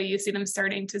 And so you see them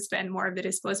starting to spend more of the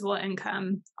disposable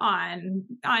income on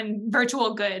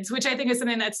virtual goods, which I think is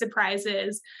something that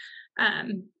surprises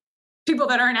people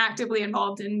that aren't actively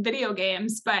involved in video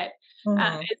games, but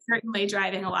it's certainly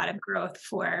driving a lot of growth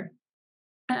for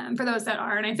those that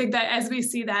are. And I think that as we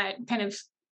see that kind of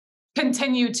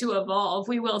continue to evolve,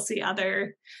 we will see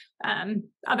other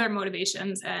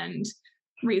motivations and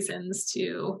reasons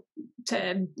to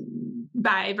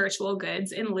buy virtual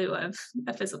goods in lieu of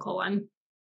a physical one.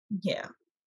 Yeah.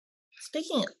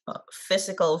 Speaking of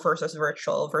physical versus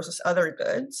virtual versus other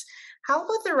goods, how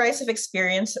about the rise of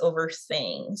experience over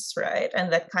things, right?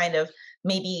 And that kind of,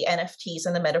 maybe NFTs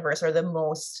and the metaverse are the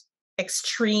most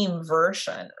extreme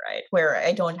version, right? Where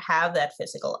I don't have that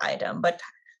physical item, but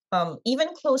even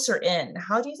closer in,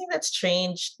 how do you think that's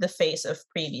changed the face of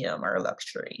premium or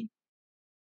luxury?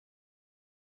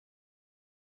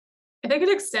 I think it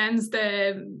extends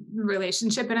the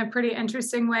relationship in a pretty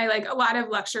interesting way. Like a lot of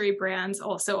luxury brands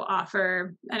also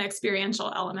offer an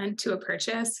experiential element to a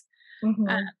purchase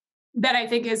that I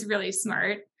think is really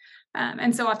smart.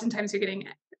 And so oftentimes you're getting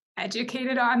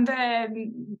educated on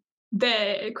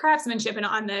the craftsmanship and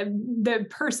on the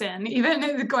person,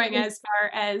 even going as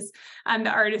far as the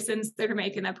artisans that are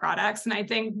making the products. And I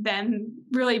think then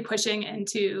really pushing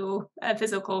into a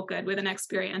physical good with an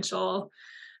experiential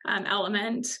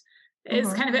element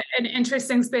is kind of an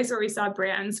interesting space where we saw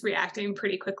brands reacting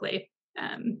pretty quickly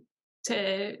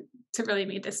to really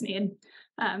meet this need.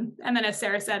 And then, as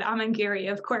Sarah said,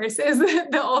 amangiri, of course, is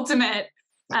the ultimate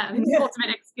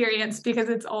experience, because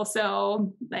it's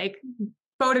also like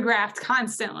photographed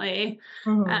constantly,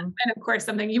 and of course,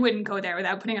 something you wouldn't go there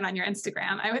without putting it on your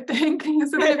Instagram, I would think.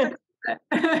 So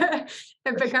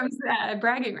it becomes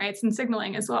bragging rights and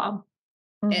signaling as well.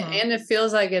 And it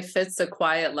feels like it fits a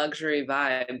quiet luxury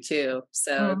vibe too.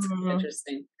 So it's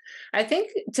interesting. I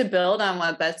think to build on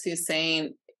what Betsy's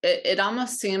saying, it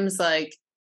almost seems like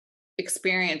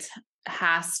experience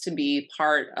has to be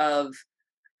part of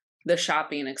the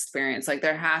shopping experience. Like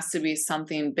there has to be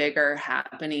something bigger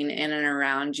happening in and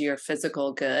around your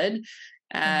physical good.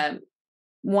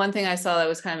 One thing I saw that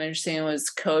was kind of interesting was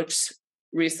Coach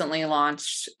recently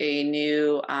launched a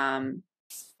new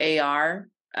AR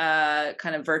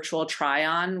kind of virtual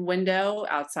try-on window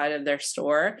outside of their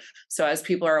store. So as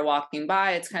people are walking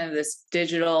by, it's kind of this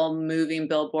digital moving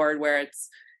billboard where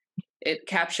it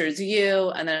captures you,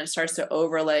 and then it starts to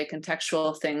overlay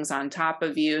contextual things on top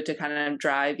of you to kind of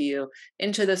drive you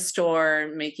into the store,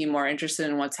 make you more interested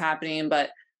in what's happening. But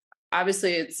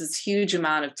obviously it's this huge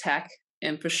amount of tech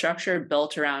infrastructure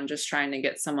built around just trying to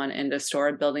get someone into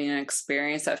store, building an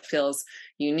experience that feels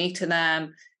unique to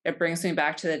them. It brings me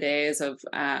back to the days of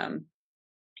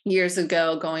years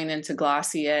ago going into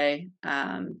Glossier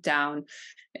down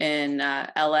in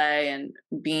LA and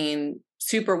being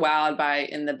super wowed by,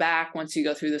 in the back, once you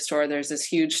go through the store, there's this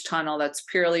huge tunnel that's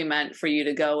purely meant for you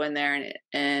to go in there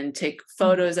and take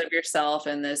photos of yourself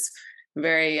in this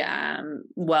very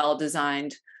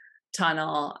well-designed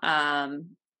tunnel.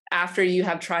 After you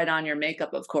have tried on your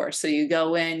makeup, of course. So you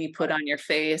go in, you put on your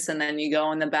face, and then you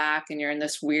go in the back and you're in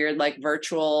this weird, like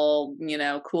virtual,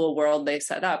 cool world they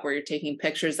set up where you're taking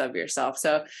pictures of yourself.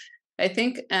 So I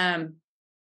think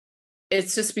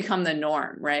it's just become the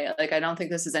norm, right? Like, I don't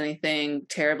think this is anything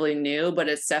terribly new, but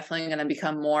it's definitely going to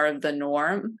become more of the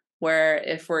norm, where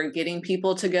if we're getting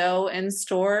people to go in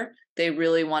store, they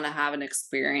really want to have an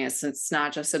experience. It's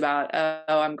not just about,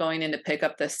 oh, I'm going in to pick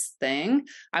up this thing.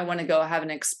 I want to go have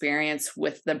an experience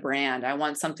with the brand. I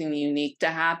want something unique to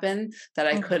happen that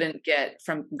I couldn't get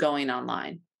from going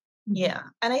online. Yeah.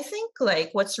 And I think like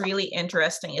what's really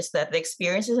interesting is that the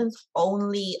experience isn't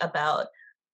only about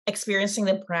experiencing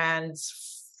the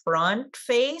brand's front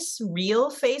face, real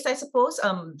face, I suppose.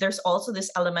 There's also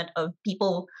this element of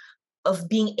people of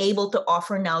being able to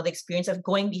offer now the experience of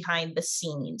going behind the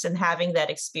scenes and having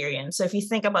that experience. So if you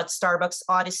think about Starbucks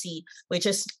Odyssey, which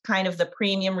is kind of the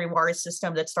premium reward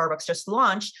system that Starbucks just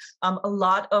launched, a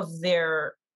lot of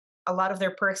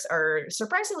their perks are,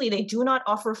 surprisingly, they do not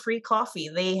offer free coffee.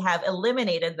 They have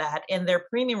eliminated that in their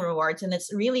premium rewards, and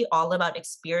it's really all about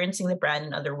experiencing the brand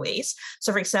in other ways.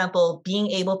 So for example, being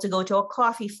able to go to a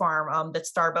coffee farm that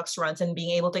Starbucks runs and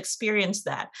being able to experience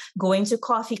that, going to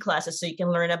coffee classes so you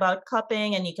can learn about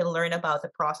cupping and you can learn about the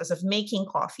process of making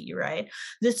coffee, right?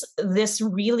 This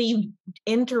really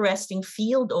interesting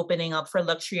field opening up for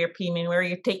luxury or premium, where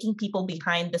you're taking people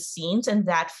behind the scenes, and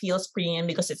that feels premium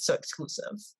because it's so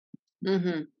exclusive.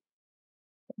 Mm-hmm.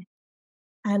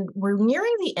 And we're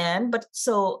nearing the end, but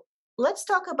so let's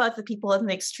talk about the people in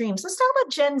the extremes. Let's talk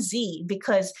about Gen Z,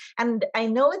 because, and I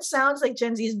know it sounds like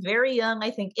Gen Z is very young. I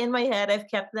think in my head,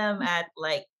 I've kept them at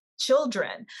like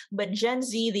children, but Gen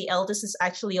Z, the eldest, is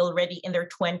actually already in their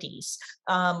 20s,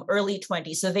 early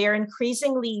 20s. So they are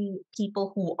increasingly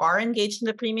people who are engaged in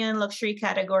the premium and luxury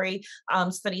category.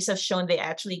 Studies have shown they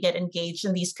actually get engaged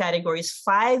in these categories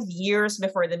 5 years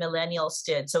before the millennials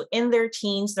did. So in their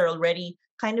teens, they're already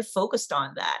kind of focused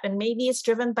on that. And maybe it's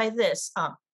driven by this.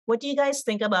 What do you guys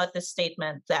think about this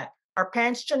statement that our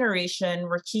parents' generation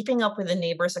were keeping up with the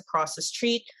neighbors across the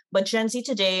street, but Gen Z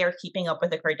today are keeping up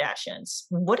with the Kardashians?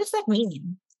 What does that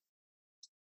mean?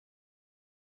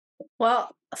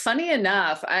 Well, funny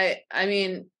enough, I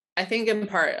mean, I think in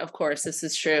part, of course, this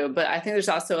is true, but I think there's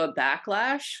also a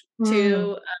backlash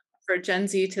to for Gen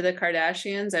Z to the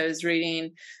Kardashians. I was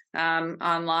reading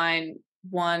online,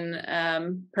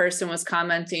 one person was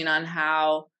commenting on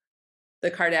how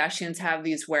the Kardashians have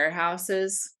these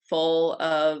warehouses full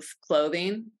of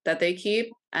clothing that they keep.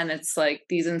 And it's like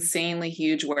these insanely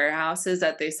huge warehouses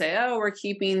that they say, oh, we're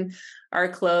keeping our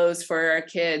clothes for our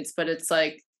kids. But it's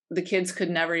like the kids could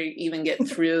never even get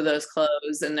through those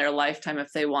clothes in their lifetime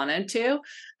if they wanted to.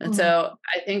 And so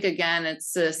I think, again,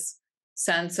 it's this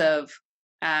sense of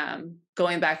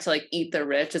going back to like eat the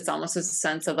rich. It's almost a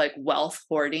sense of like wealth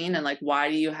hoarding and like, why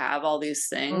do you have all these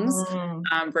things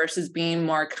versus being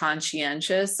more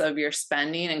conscientious of your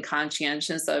spending and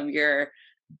conscientious of your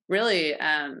really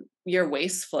your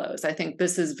waste flows. I think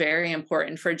this is very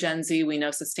important for Gen Z. We know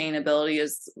sustainability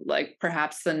is like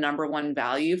perhaps the number one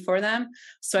value for them.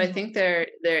 So I think there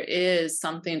is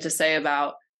something to say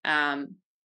about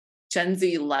Gen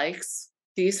Z likes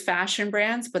these fashion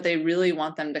brands, but they really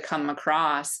want them to come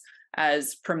across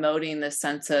as promoting this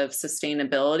sense of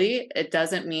sustainability. It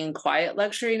doesn't mean quiet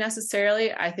luxury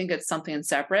necessarily. I think it's something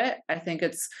separate. I think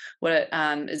it's what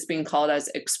is being called as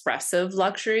expressive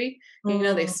luxury. You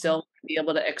know, they still want to be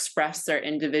able to express their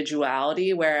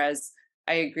individuality, whereas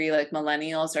I agree, like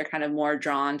millennials are kind of more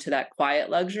drawn to that quiet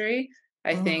luxury.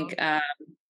 I think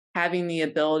having the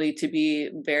ability to be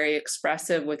very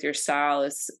expressive with your style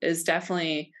is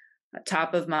definitely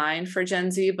top of mind for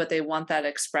Gen Z, but they want that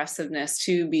expressiveness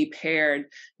to be paired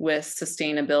with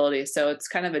sustainability. So it's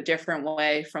kind of a different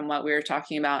way from what we were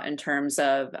talking about in terms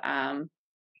of,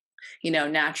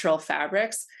 natural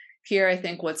fabrics. Here, I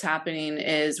think what's happening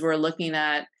is we're looking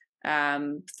at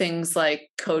things like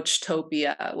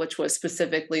Coachtopia, which was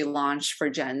specifically launched for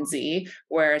Gen Z,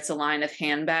 where it's a line of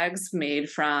handbags made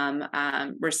from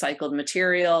recycled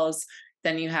materials.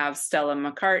 Then you have Stella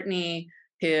McCartney,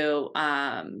 who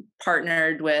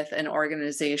partnered with an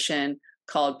organization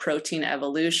called Protein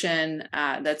Evolution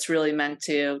that's really meant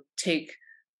to take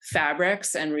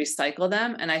fabrics and recycle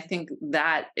them. And I think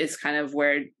that is kind of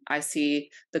where I see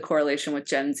the correlation with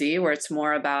Gen Z, where it's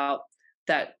more about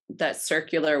that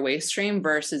circular waste stream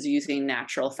versus using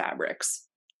natural fabrics.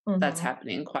 That's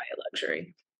happening in quiet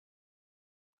luxury.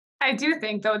 I do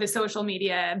think, though, the social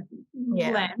media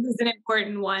lens is an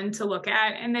important one to look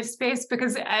at in this space,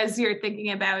 because as you're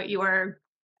thinking about your,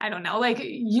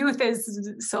 youth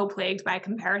is so plagued by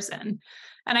comparison.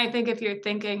 And I think if you're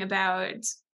thinking about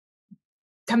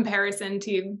comparison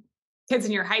to kids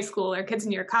in your high school or kids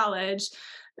in your college,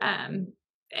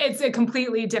 it's a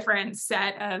completely different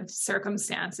set of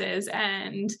circumstances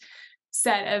and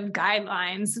set of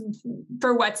guidelines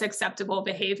for what's acceptable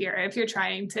behavior if you're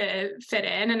trying to fit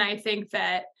in. And I think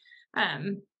that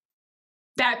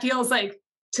that feels like,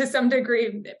 to some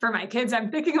degree, for my kids, I'm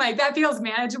thinking like that feels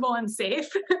manageable and safe.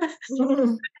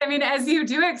 I mean, as you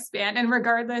do expand, and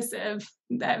regardless of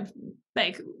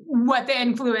like what the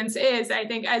influence is, I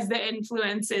think as the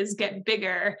influences get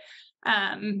bigger,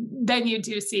 then you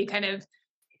do see kind of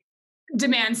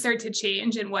demands start to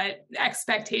change, and what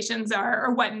expectations are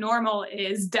or what normal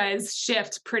is does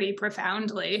shift pretty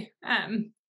profoundly.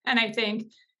 And I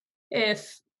think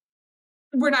if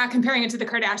we're not comparing it to the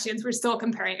Kardashians, we're still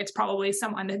comparing it to probably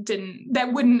someone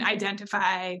that wouldn't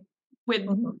identify with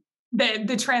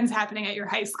the trends happening at your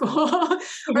high school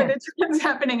or the trends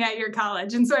happening at your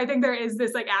college. And so I think there is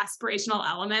this like aspirational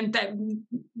element that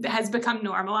has become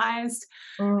normalized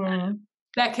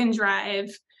that can drive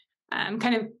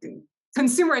kind of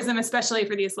consumerism, especially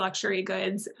for these luxury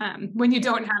goods, when you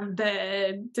don't have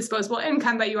the disposable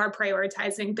income, but you are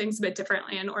prioritizing things a bit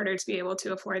differently in order to be able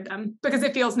to afford them because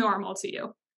it feels normal to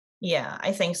you. Yeah,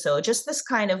 I think so. Just this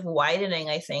kind of widening,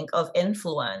 I think, of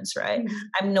influence, right?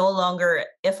 I'm no longer,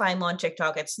 if I'm on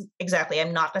TikTok,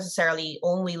 I'm not necessarily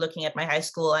only looking at my high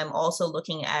school. I'm also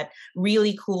looking at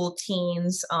really cool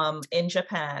teens in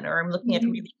Japan, or I'm looking at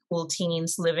really cool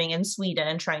teens living in Sweden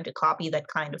and trying to copy that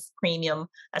kind of premium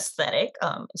aesthetic.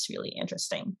 It's really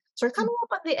interesting. So we're coming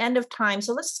up at the end of time.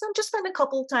 So let's just spend a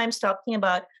couple of times talking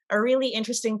about a really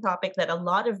interesting topic that a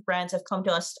lot of brands have come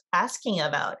to us asking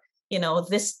about.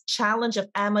 This challenge of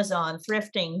Amazon,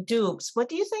 thrifting, dupes. What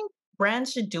do you think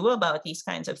brands should do about these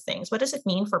kinds of things? What does it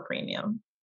mean for premium?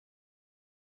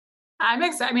 I'm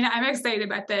excited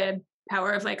about the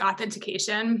power of like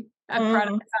authentication of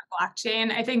products on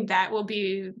blockchain. I think that will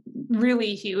be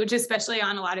really huge, especially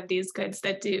on a lot of these goods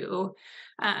that do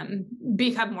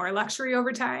become more luxury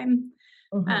over time.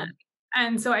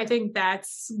 And so I think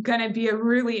that's going to be a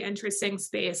really interesting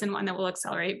space, and one that will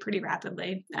accelerate pretty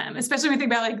rapidly, especially when we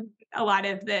think about like a lot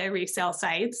of the resale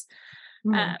sites.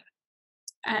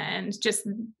 And just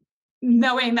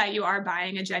knowing that you are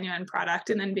buying a genuine product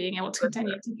and then being able to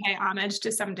continue to pay homage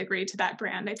to some degree to that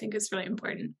brand, I think is really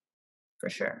important. For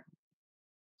sure.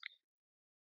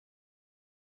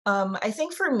 I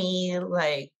think for me,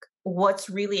 like, what's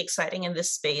really exciting in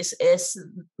this space is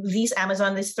these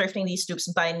Amazon, this thrifting, these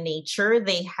dupes, by nature,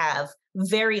 they have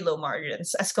very low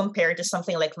margins as compared to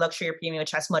something like luxury or premium,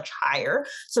 which has much higher.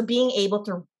 So being able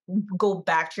to go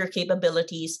back to your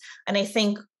capabilities. And I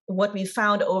think what we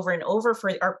found over and over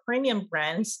for our premium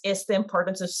brands is the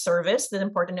importance of service, the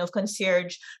importance of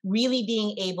concierge, really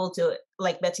being able to,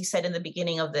 like Betsy said in the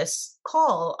beginning of this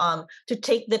call, to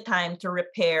take the time to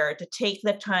repair, to take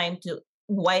the time to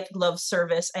white glove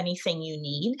service anything you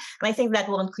need. And I think that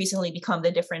will increasingly become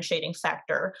the differentiating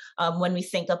factor when we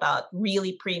think about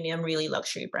really premium, really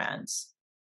luxury brands.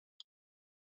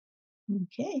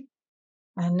 Okay.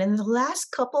 And in the last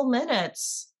couple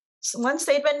minutes, one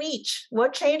statement each.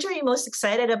 What change are you most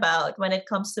excited about when it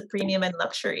comes to premium and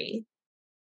luxury?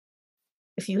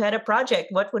 If you had a project,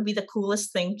 what would be the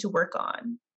coolest thing to work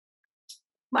on?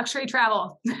 Luxury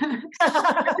travel.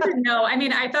 No,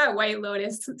 I thought White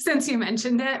Lotus, since you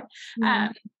mentioned it,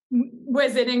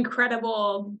 was an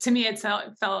incredible, to me, it felt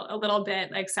a little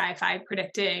bit like sci-fi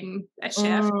predicting a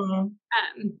shift.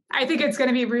 I think it's going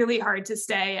to be really hard to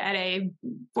stay at a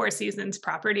Four Seasons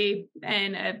property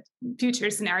in a future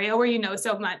scenario where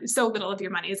so little of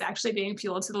your money is actually being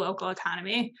fueled to the local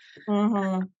economy.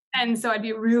 And so I'd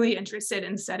be really interested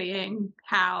in studying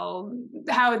how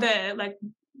the like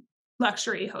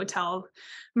luxury hotel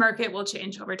market will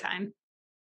change over time.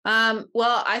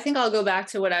 Well, I think I'll go back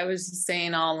to what I was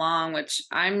saying all along, which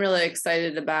I'm really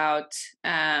excited about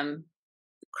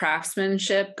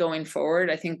craftsmanship going forward.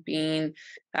 I think being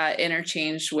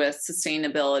interchanged with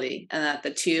sustainability, and that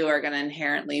the two are going to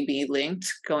inherently be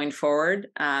linked going forward.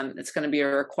 It's going to be a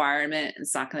requirement.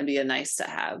 It's not going to be a nice to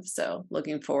have. So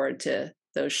looking forward to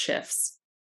those shifts.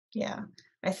 Yeah.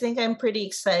 I think I'm pretty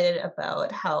excited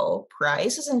about how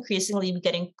price is increasingly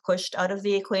getting pushed out of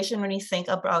the equation when you think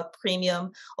about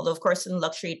premium. Although, of course, in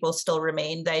luxury, it will still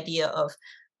remain the idea of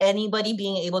anybody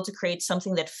being able to create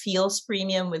something that feels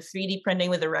premium with 3D printing,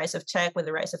 with the rise of tech, with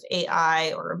the rise of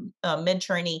AI or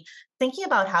mid-journey. Thinking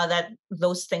about how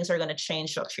those things are going to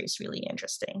change luxury is really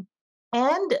interesting.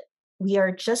 And we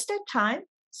are just at time.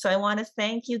 So I want to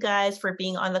thank you guys for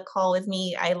being on the call with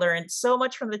me. I learned so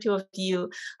much from the two of you,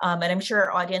 and I'm sure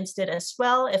our audience did as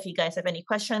well. If you guys have any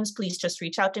questions, please just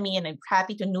reach out to me, and I'm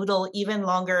happy to noodle even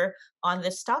longer on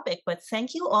this topic. But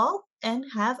thank you all, and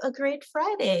have a great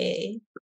Friday.